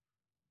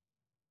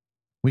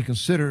 When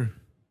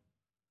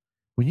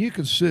you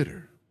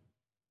consider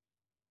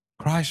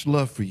Christ's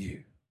love for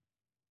you,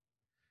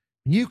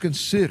 when you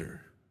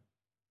consider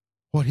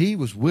what He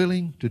was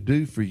willing to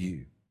do for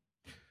you,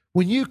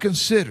 when you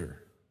consider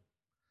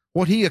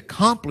what He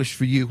accomplished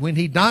for you when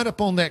He died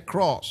upon that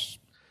cross,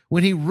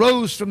 when He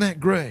rose from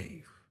that grave,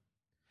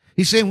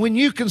 He's saying, when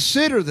you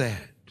consider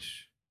that,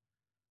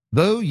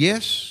 though,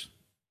 yes,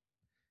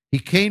 He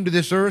came to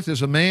this earth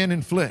as a man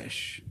in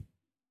flesh,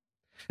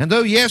 and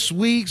though, yes,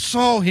 we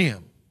saw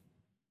Him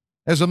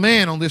as a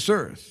man on this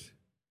earth,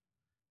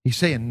 He's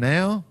saying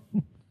now,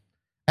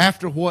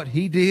 after what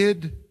He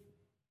did,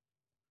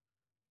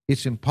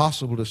 it's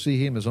impossible to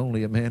see Him as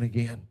only a man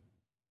again.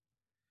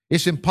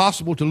 It's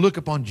impossible to look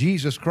upon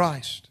Jesus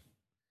Christ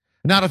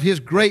and out of His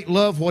great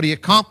love, what He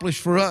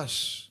accomplished for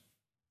us,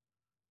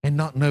 and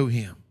not know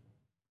Him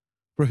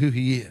for who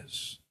He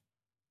is,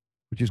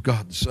 which is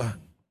God the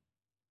Son,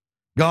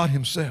 God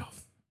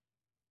Himself.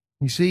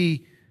 You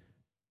see,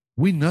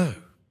 we know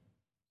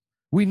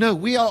we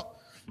ought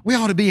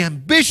to be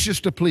ambitious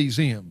to please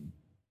Him.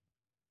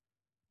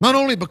 Not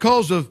only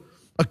because of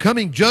a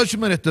coming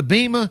judgment at the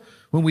Bema,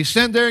 when we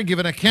stand there and give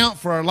an account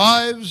for our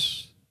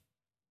lives,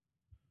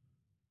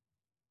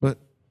 but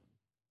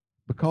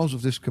because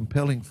of this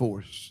compelling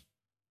force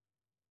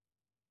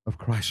of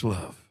Christ's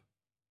love.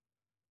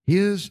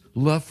 His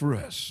love for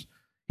us.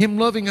 Him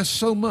loving us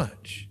so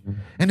much.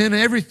 And in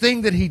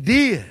everything that He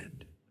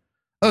did,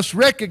 us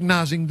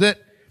recognizing that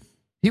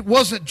it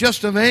wasn't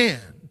just a man.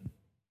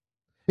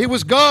 It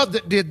was God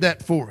that did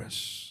that for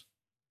us.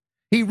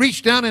 He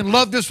reached down and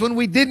loved us when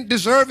we didn't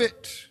deserve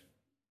it.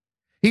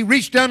 He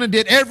reached down and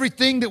did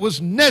everything that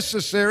was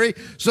necessary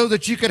so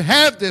that you could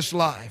have this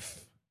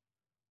life.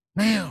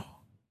 Now,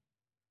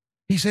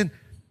 He said,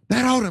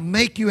 that ought to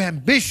make you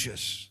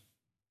ambitious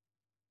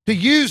to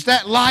use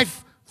that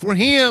life for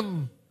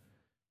Him,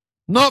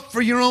 not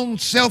for your own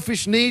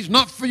selfish needs,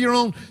 not for your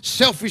own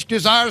selfish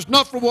desires,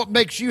 not for what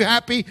makes you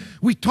happy.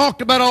 We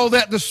talked about all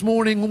that this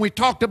morning when we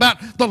talked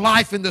about the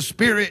life in the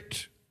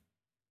Spirit.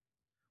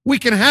 We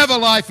can have a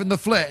life in the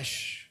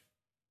flesh,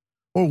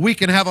 or we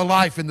can have a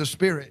life in the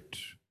Spirit.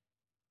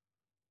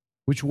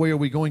 Which way are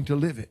we going to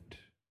live it?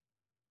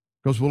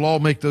 Because we'll all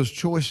make those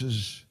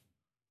choices.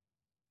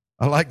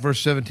 I like verse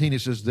 17.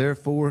 It says,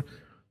 therefore,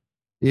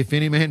 if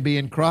any man be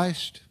in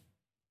Christ,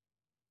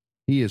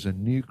 he is a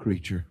new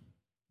creature.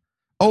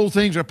 Old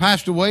things are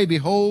passed away.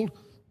 Behold,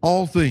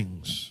 all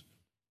things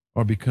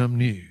are become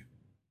new.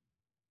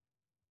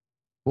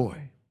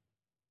 Boy,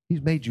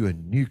 He's made you a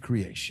new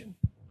creation.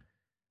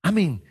 I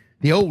mean,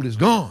 the old is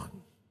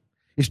gone.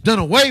 It's done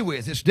away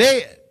with. It's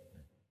dead.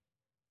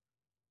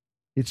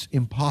 It's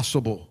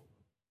impossible.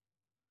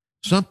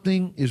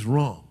 Something is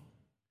wrong.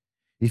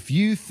 If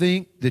you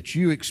think that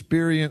you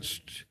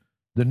experienced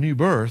the new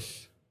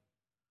birth,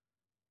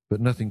 but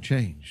nothing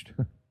changed.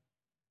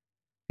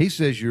 He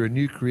says you're a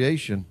new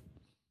creation.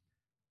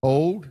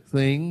 Old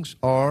things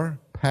are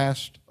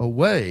passed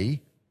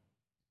away.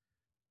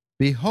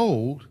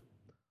 Behold,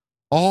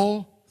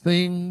 all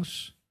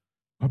things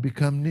are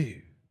become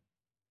new.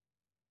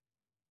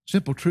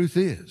 Simple truth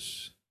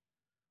is,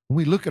 when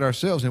we look at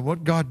ourselves and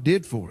what God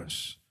did for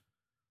us,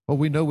 well,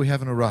 we know we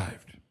haven't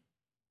arrived.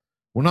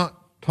 We're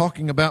not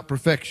talking about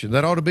perfection.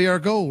 That ought to be our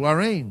goal,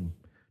 our aim,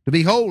 to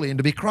be holy and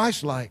to be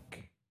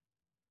Christ-like.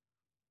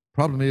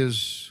 Problem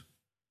is,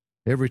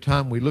 every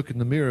time we look in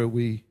the mirror,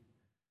 we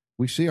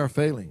see our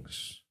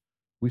failings.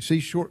 We see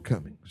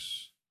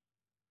shortcomings.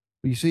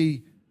 But you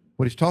see,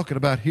 what he's talking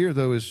about here,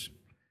 though, is,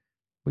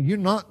 well, you're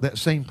not that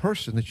same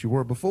person that you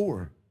were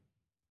before.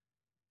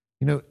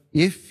 You know,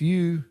 if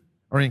you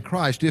are in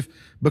Christ, if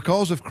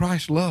because of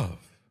Christ's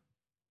love,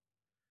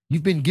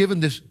 you've been given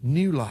this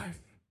new life,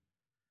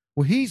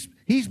 well, He's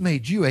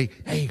made you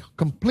a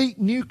complete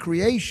new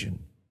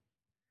creation.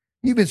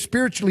 You've been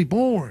spiritually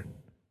born.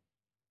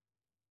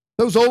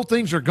 Those old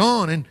things are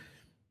gone, and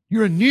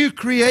you're a new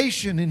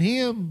creation in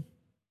Him.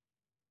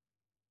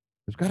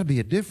 There's got to be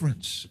a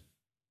difference.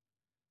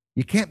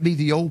 You can't be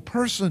the old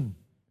person.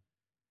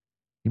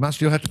 You might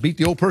still have to beat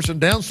the old person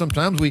down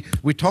sometimes.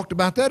 We talked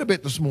about that a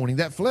bit this morning,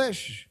 that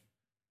flesh.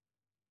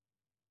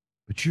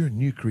 But you're a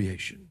new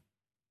creation.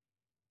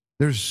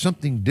 There's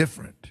something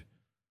different.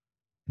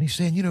 And He's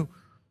saying, you know,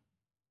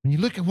 when you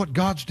look at what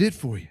God's did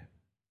for you,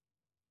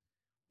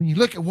 when you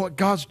look at what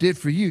God's did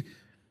for you,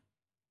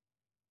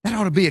 that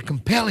ought to be a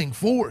compelling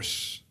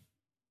force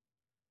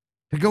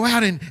To go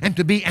out and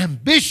to be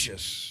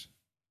ambitious.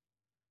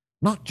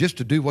 Not just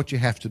to do what you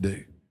have to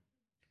do.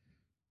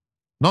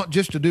 Not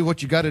just to do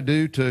what you got to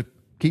do to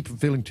keep from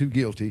feeling too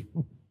guilty.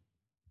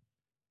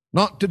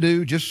 Not to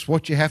do just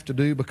what you have to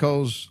do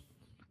because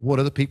what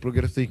other people are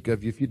going to think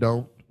of you if you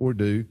don't or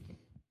do.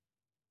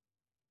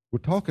 We're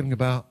talking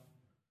about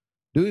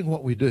doing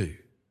what we do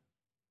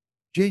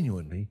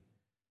genuinely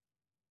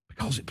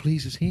because it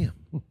pleases Him.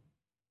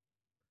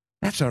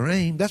 That's our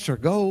aim. That's our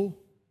goal,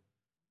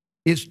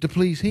 is to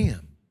please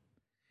Him.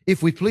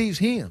 If we please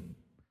Him,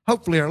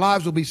 hopefully our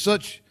lives will be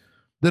such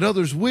that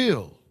others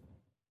will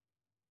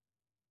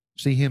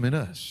see Him in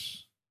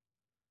us.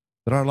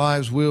 That our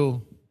lives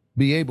will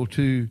be able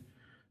to,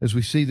 as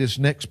we see this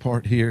next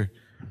part here,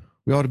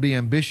 we ought to be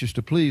ambitious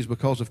to please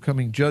because of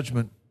coming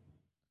judgment,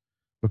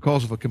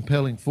 because of a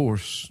compelling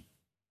force,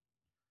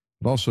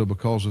 but also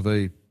because of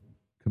a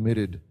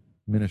committed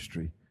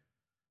ministry.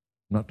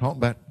 I'm not talking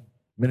about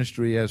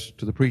ministry as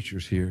to the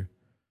preachers here.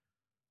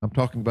 I'm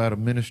talking about a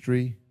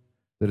ministry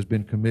that has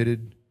been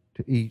committed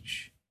to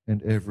each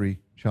and every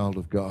child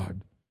of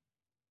God.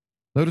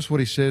 Notice what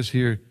he says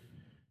here.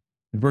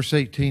 In verse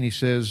 18 he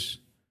says,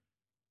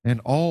 "And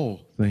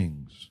all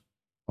things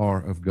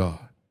are of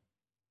God,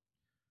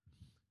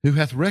 who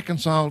hath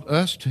reconciled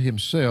us to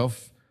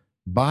Himself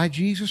by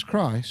Jesus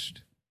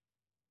Christ,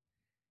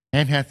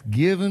 and hath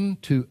given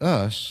to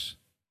us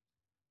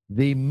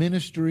the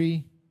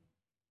ministry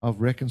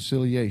of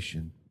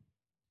reconciliation."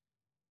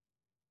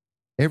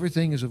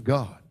 Everything is of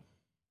God.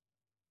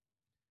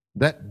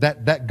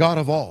 That God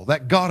of all,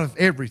 that God of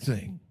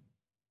everything.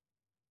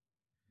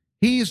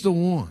 He is the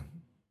one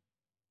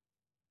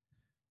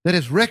that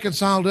has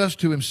reconciled us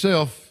to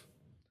Himself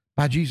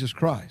by Jesus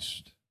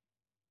Christ.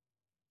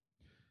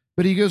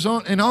 But he goes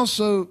on, and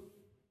also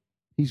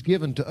He's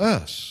given to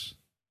us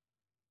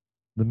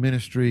the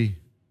ministry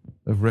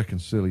of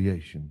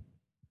reconciliation.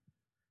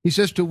 He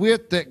says, to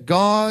wit, that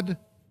God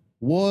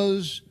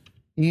was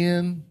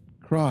in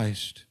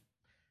Christ,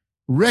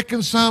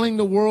 reconciling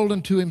the world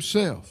unto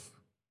Himself,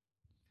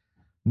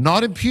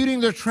 not imputing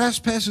their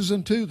trespasses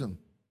unto them,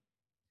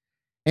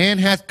 and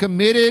hath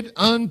committed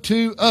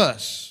unto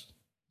us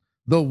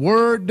the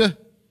word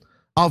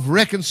of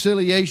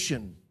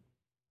reconciliation.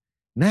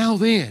 Now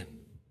then,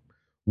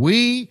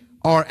 we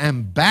are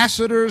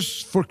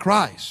ambassadors for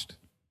Christ.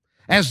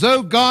 As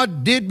though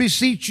God did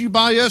beseech you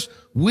by us,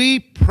 we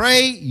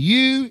pray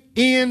you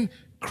in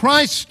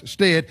Christ's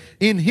stead,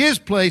 in His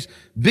place,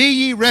 be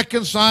ye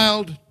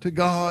reconciled to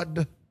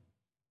God.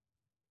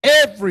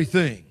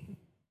 Everything.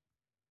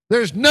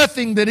 There's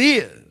nothing that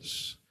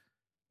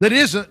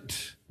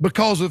isn't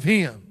because of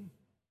Him.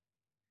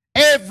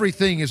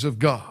 Everything is of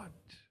God.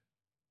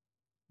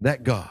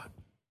 That God.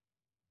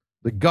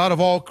 The God of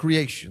all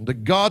creation. The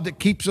God that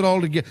keeps it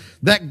all together.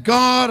 That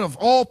God of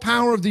all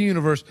power of the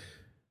universe.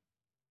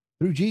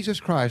 Through Jesus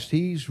Christ,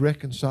 He's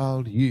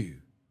reconciled you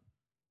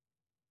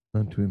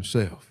unto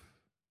Himself.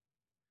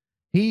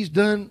 He's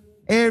done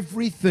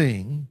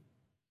everything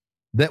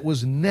that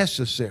was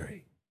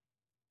necessary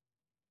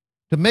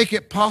to make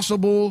it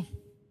possible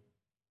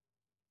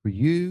for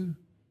you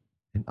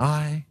and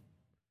I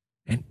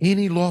and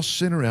any lost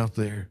sinner out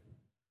there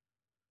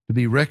to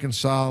be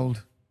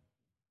reconciled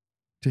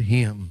to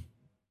Him.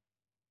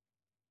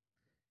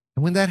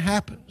 And when that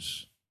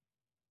happens,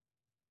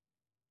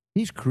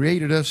 He's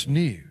created us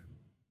new.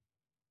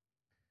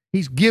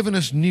 He's given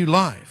us new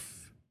life.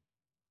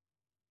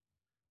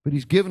 But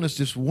He's given us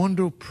this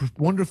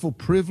wonderful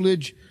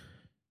privilege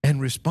and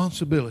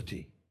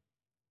responsibility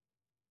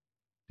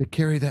to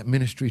carry that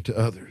ministry to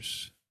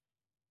others.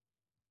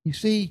 You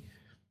see,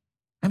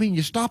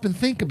 you stop and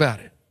think about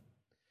it.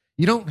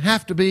 You don't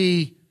have to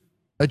be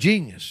a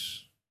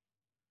genius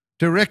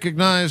to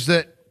recognize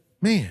that,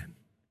 man,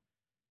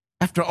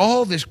 after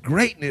all this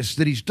greatness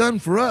that He's done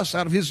for us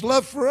out of His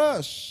love for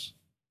us,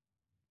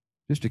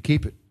 just to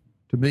keep it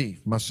to me,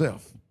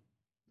 myself,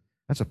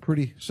 that's a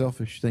pretty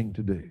selfish thing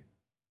to do.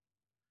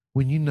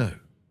 When you know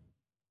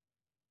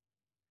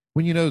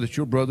that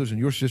your brothers and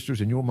your sisters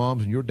and your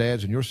moms and your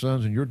dads and your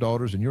sons and your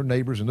daughters and your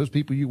neighbors and those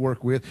people you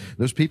work with,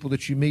 those people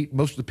that you meet,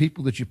 most of the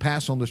people that you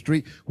pass on the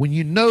street, when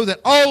you know that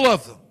all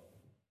of them,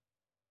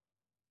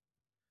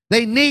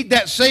 they need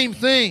that same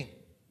thing.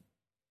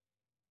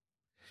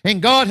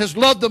 And God has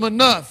loved them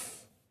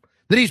enough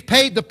that He's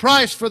paid the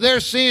price for their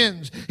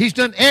sins. He's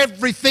done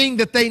everything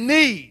that they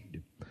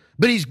need.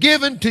 But He's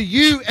given to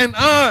you and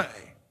I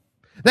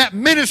that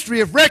ministry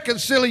of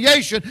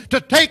reconciliation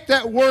to take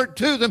that word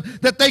to them,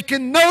 that they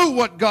can know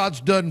what God's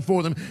done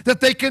for them,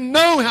 that they can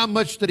know how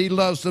much that He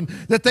loves them,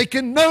 that they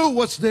can know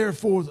what's there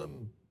for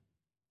them,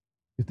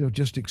 if they'll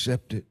just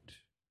accept it.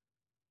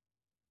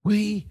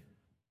 We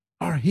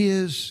are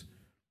His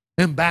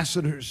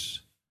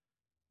ambassadors.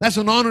 That's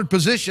an honored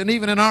position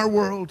even in our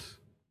world.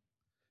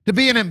 To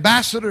be an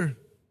ambassador,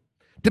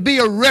 to be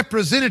a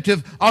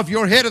representative of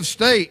your head of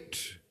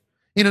state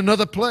in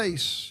another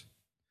place.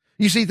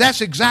 You see, that's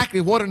exactly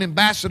what an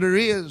ambassador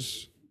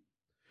is.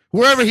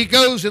 Wherever he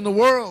goes in the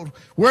world,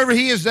 wherever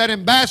he is that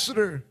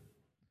ambassador,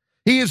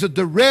 he is a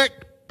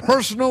direct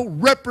personal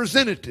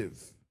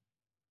representative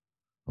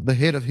of the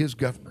head of his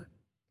government,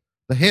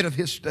 the head of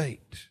his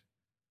state.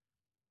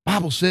 The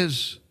Bible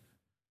says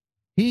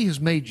he has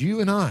made you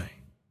and I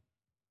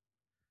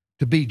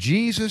to be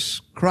Jesus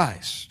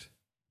Christ,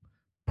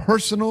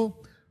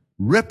 personal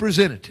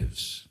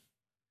representatives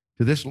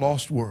to this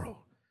lost world.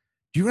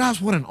 Do you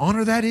realize what an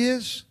honor that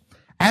is?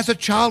 As a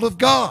child of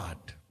God,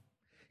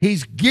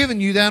 he's given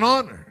you that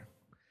honor.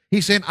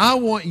 He's saying, I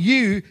want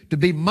you to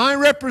be my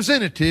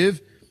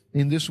representative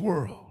in this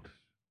world.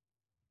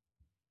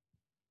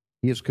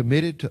 He has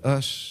committed to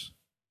us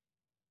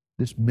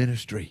this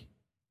ministry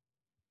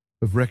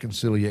of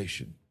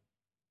reconciliation,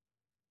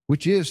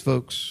 which is,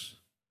 folks,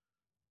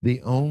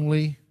 the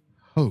only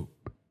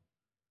hope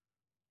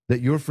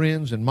that your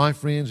friends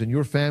and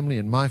your family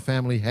and my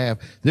family have.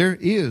 There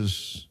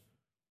is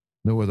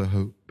no other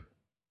hope.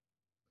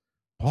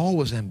 Paul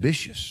was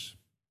ambitious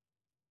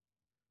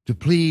to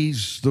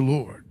please the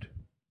Lord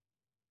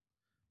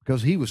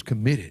because he was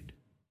committed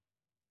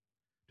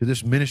to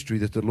this ministry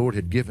that the Lord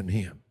had given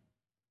him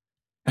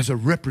as a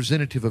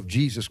representative of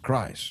Jesus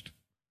Christ.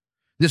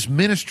 This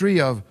ministry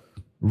of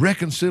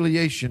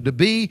reconciliation, to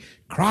be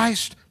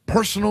Christ's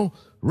personal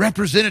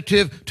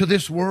representative to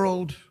this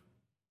world.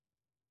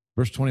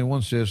 Verse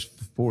 21 says,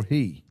 for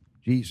he,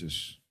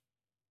 Jesus,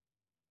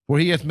 for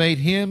he hath made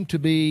him to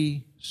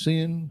be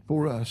sin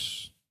for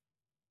us.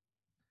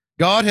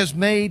 God has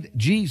made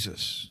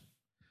Jesus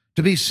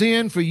to be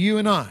sin for you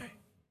and I.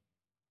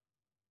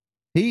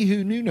 He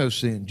who knew no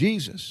sin,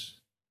 Jesus.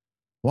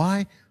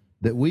 Why?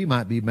 That we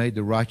might be made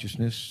the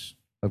righteousness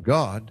of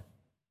God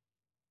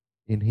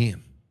in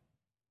him,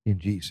 in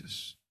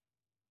Jesus.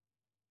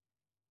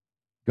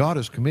 God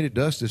has committed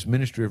to us this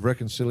ministry of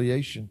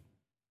reconciliation.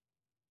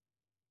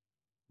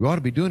 We ought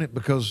to be doing it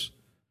because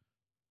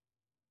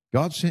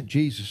God sent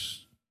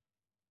Jesus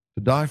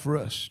to die for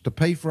us, to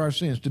pay for our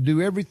sins, to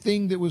do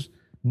everything that was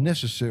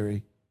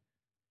necessary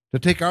to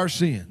take our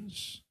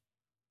sins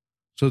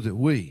so that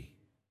we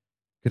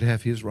could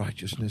have his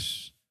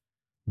righteousness,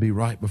 be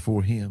right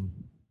before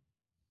him.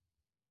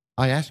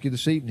 I ask you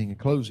this evening in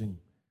closing,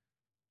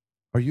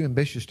 are you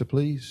ambitious to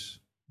please?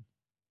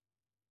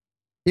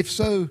 If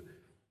so,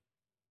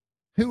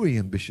 who are you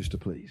ambitious to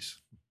please?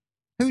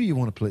 Who do you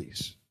want to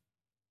please?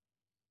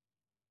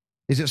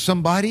 Is it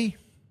somebody?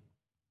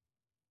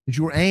 Is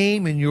your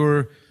aim and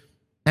your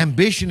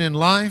ambition in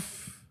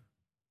life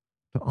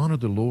to honor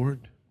the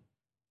Lord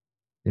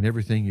in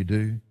everything you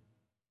do?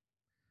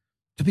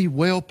 To be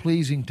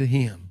well-pleasing to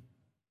him,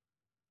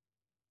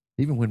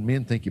 even when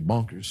men think you're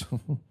bonkers.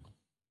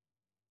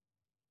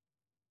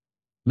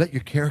 Let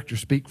your character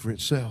speak for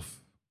itself.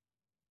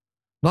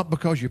 Not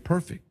because you're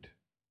perfect,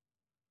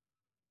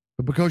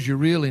 but because you're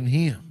real in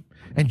him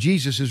and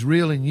Jesus is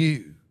real in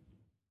you.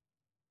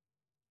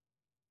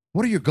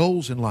 What are your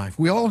goals in life?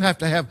 We all have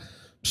to have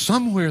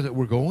somewhere that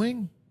we're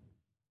going.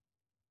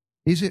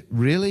 Is it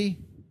really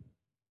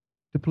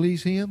to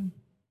please him?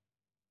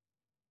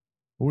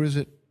 Or is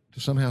it to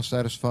somehow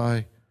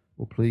satisfy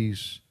or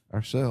please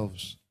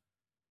ourselves?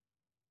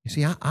 You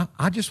see,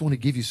 I just want to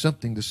give you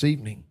something this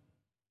evening.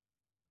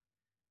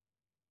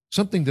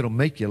 Something that'll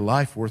make your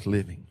life worth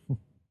living.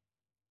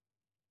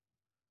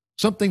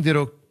 Something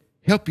that'll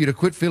help you to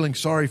quit feeling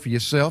sorry for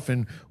yourself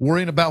and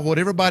worrying about what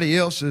everybody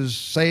else is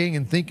saying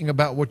and thinking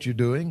about what you're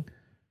doing.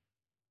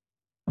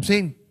 I'm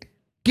saying,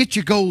 get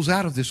your goals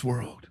out of this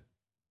world.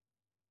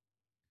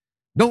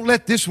 Don't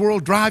let this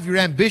world drive your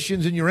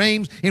ambitions and your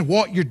aims in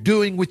what you're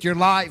doing with your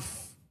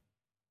life.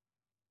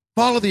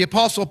 Follow the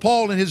Apostle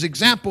Paul in his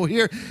example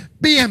here.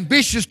 Be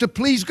ambitious to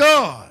please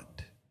God,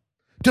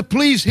 to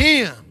please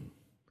him,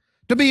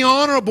 to be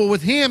honorable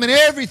with him in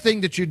everything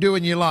that you do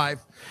in your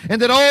life,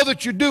 and that all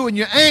that you do and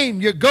your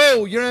aim, your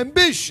goal, your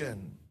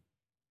ambition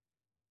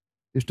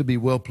is to be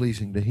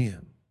well-pleasing to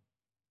him.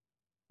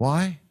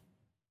 Why?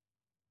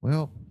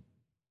 Well,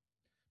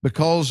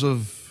 because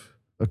of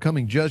a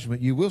coming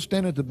judgment, you will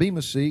stand at the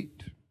bema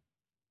seat.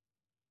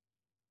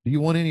 Do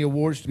you want any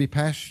awards to be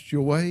passed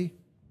your way?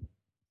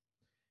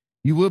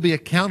 You will be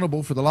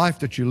accountable for the life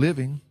that you're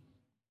living.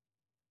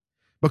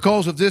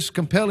 Because of this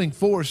compelling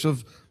force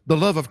of the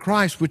love of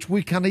Christ, which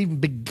we can't even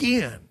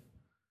begin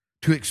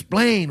to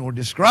explain or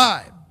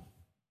describe.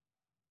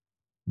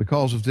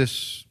 Because of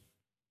this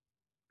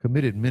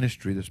committed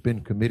ministry that's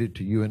been committed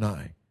to you and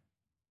I.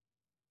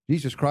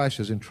 Jesus Christ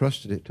has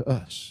entrusted it to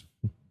us.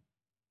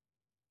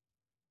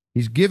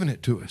 He's given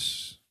it to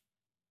us.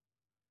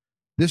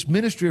 This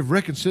ministry of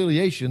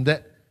reconciliation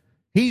that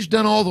he's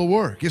done all the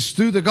work. It's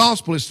through the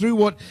gospel. It's through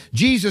what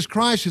Jesus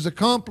Christ has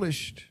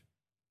accomplished.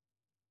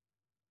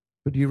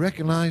 But do you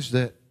recognize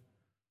that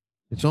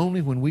it's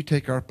only when we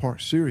take our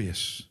part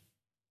serious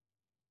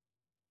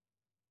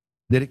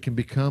that it can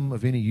become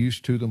of any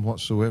use to them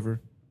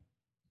whatsoever?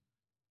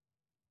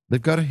 They've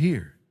got to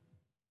hear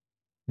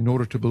in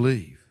order to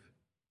believe.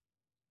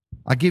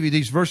 I give you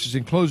these verses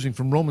in closing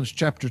from Romans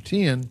chapter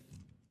 10,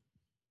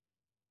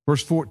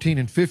 verse 14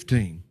 and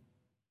 15.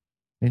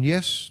 And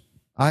yes,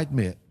 I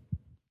admit,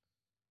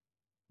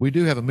 we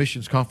do have a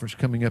missions conference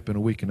coming up in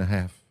a week and a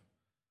half.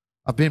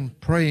 I've been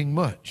praying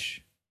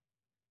much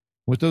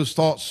With those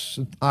thoughts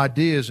and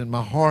ideas in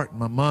my heart and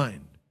my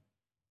mind,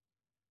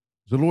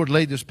 the Lord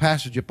laid this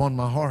passage upon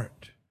my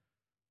heart.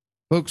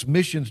 Folks,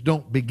 missions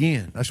don't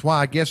begin. That's why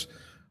I guess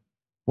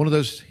one of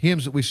those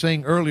hymns that we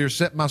sang earlier,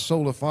 Set My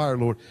Soul Afire,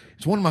 Lord,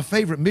 it's one of my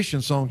favorite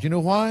mission songs. You know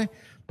why?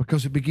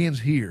 Because it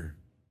begins here,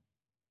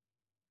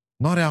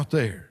 not out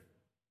there.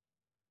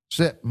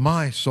 Set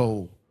my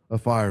soul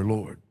afire,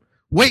 Lord.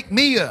 Wake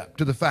me up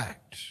to the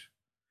fact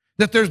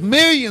that there's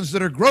millions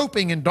that are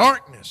groping in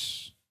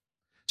darkness.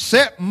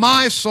 Set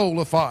my soul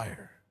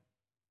afire.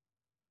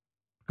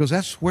 Because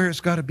that's where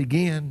it's got to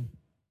begin.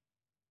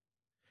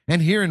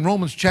 And here in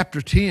Romans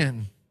chapter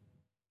 10,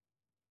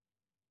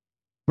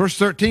 verse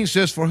 13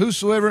 says, For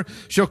whosoever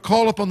shall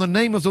call upon the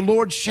name of the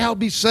Lord shall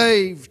be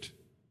saved.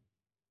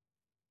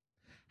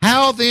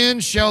 How then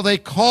shall they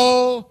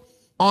call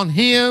on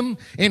him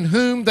in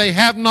whom they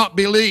have not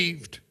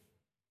believed?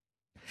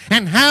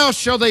 And how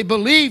shall they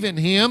believe in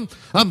him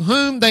of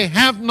whom they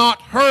have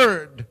not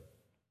heard?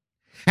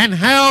 And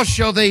how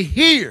shall they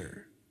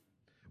hear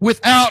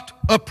without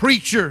a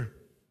preacher?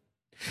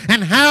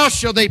 And how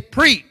shall they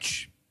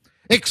preach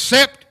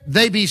except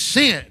they be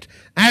sent?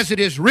 As it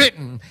is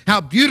written,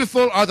 how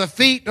beautiful are the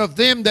feet of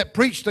them that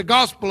preach the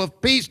gospel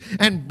of peace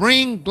and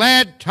bring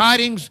glad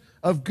tidings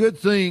of good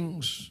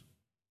things.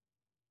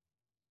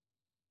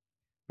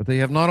 But they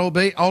have not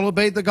all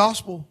obeyed the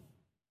gospel.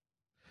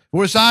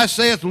 For Isaiah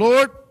saith,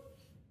 Lord,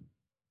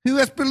 who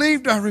hath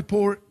believed our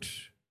report?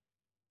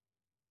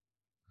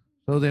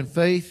 So then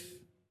faith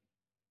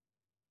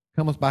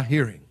cometh by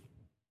hearing,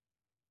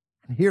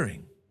 and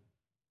hearing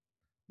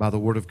by the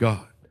word of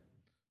God.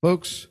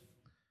 Folks,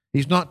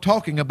 he's not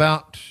talking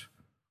about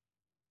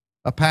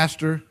a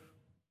pastor,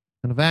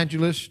 an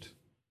evangelist,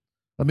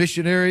 a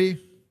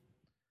missionary,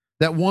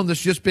 that one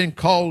that's just been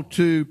called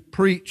to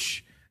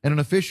preach in an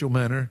official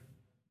manner.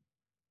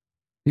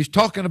 He's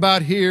talking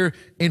about here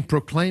in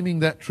proclaiming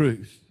that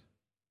truth.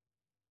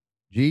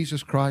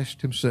 Jesus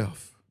Christ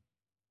himself.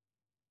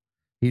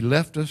 He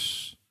left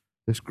us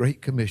this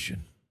great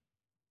commission.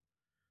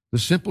 The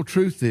simple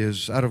truth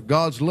is, out of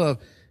God's love,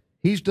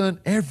 he's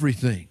done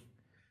everything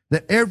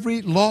that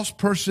every lost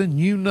person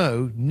you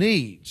know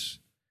needs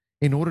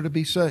in order to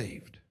be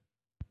saved.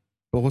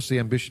 But what's the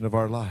ambition of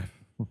our life?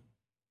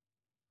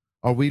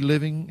 Are we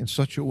living in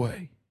such a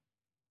way?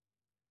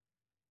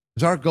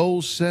 Is our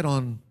goals set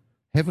on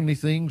heavenly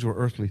things or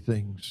earthly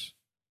things?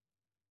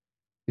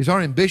 Is our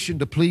ambition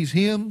to please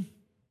him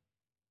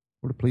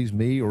or to please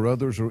me or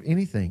others or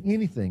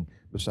anything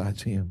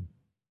besides him?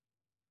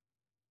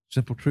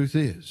 Simple truth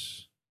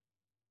is,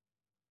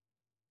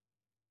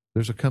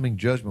 there's a coming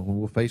judgment when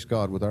we'll face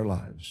God with our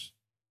lives.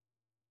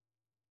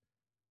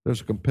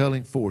 There's a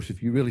compelling force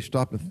if you really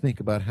stop and think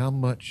about how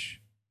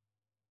much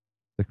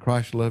that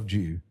Christ loved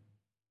you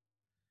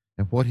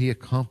and what he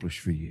accomplished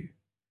for you,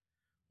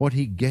 what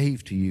he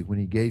gave to you when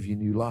he gave you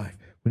new life,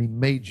 when he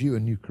made you a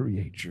new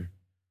creature.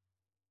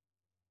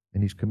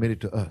 And he's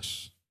committed to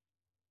us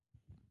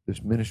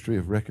this ministry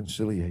of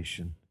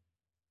reconciliation,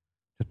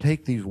 to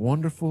take these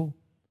wonderful,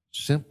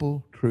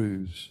 simple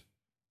truths.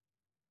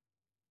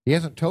 He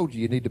hasn't told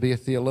you need to be a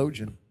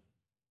theologian.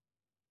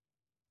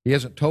 He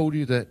hasn't told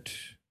you that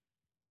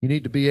you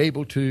need to be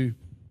able to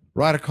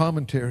write a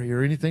commentary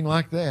or anything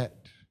like that.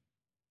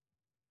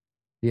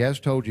 He has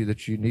told you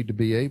that you need to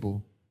be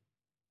able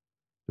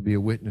to be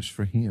a witness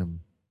for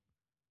him.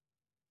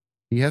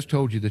 He has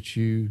told you that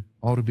you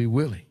ought to be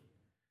willing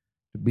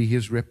to be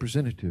his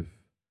representative.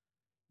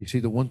 You see,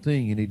 the one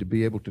thing you need to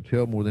be able to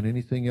tell more than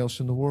anything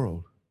else in the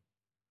world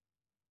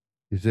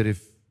is that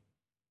if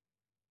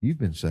you've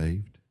been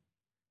saved,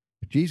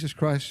 if Jesus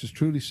Christ has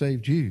truly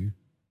saved you,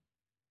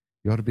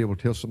 you ought to be able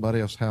to tell somebody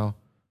else how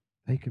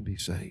they can be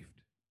saved.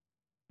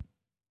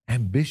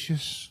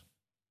 Ambitious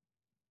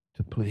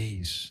to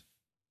please.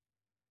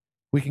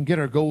 We can get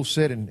our goals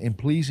set in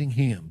pleasing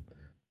him.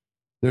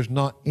 There's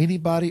not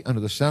anybody under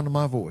the sound of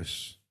my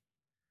voice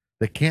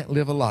that can't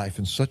live a life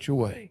in such a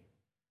way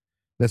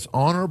that's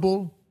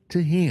honorable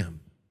to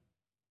him,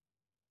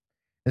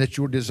 and that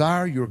your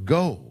desire, your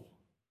goal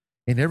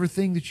in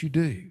everything that you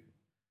do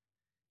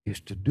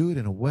is to do it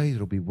in a way that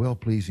will be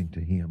well-pleasing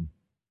to him,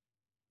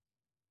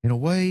 in a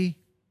way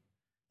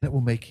that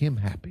will make him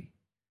happy,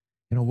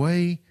 in a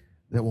way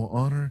that will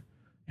honor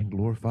and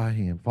glorify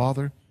him.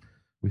 Father,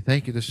 we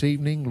thank you this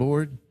evening,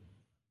 Lord.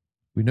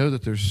 We know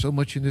that there's so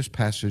much in this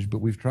passage, but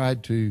we've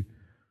tried to,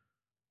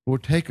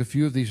 Lord, take a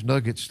few of these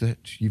nuggets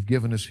that you've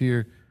given us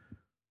here,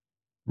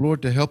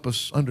 Lord, to help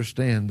us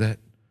understand that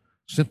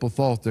simple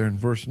thought there in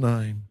verse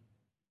 9.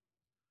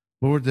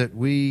 Lord, that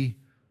we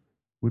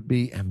would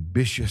be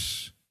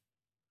ambitious,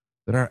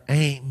 that our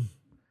aim,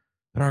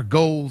 that our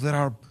goal,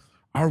 that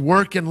our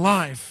work in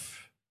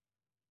life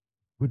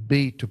would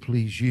be to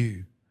please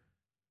you.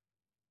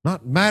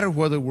 Not matter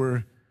whether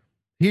we're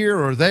here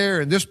or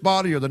there, in this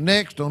body or the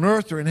next, on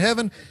earth or in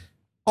heaven,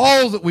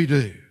 all that we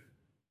do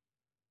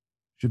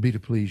should be to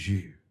please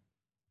you.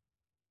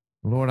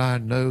 Lord, I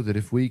know that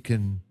if we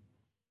can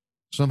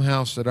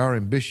somehow set our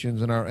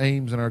ambitions and our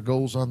aims and our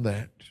goals on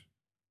that,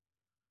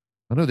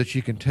 I know that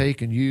you can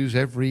take and use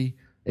every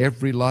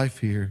every life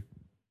here.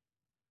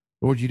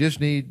 Lord, you just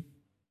need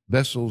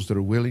vessels that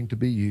are willing to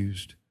be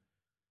used.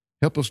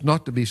 Help us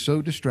not to be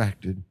so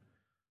distracted,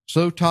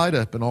 so tied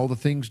up in all the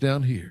things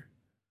down here,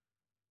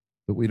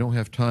 that we don't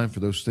have time for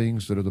those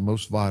things that are the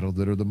most vital,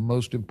 that are the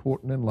most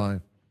important in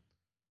life.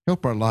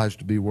 Help our lives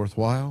to be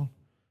worthwhile.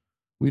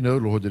 We know,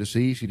 Lord, that it's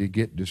easy to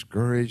get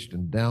discouraged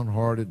and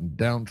downhearted and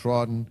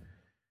downtrodden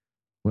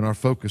when our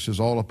focus is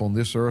all up on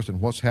this earth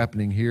and what's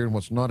happening here and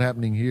what's not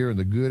happening here and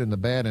the good and the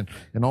bad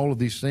and all of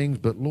these things.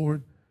 But,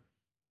 Lord,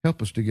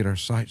 help us to get our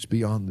sights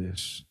beyond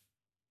this.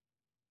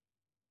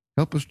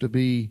 Help us to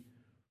be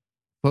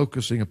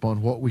focusing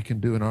upon what we can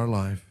do in our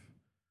life,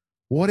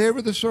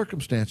 whatever the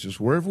circumstances,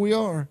 wherever we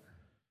are,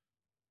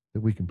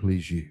 that we can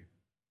please you.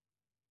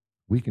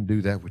 We can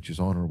do that which is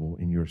honorable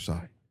in your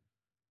sight.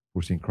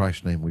 For it's in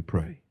Christ's name we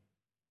pray.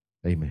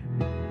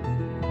 Amen.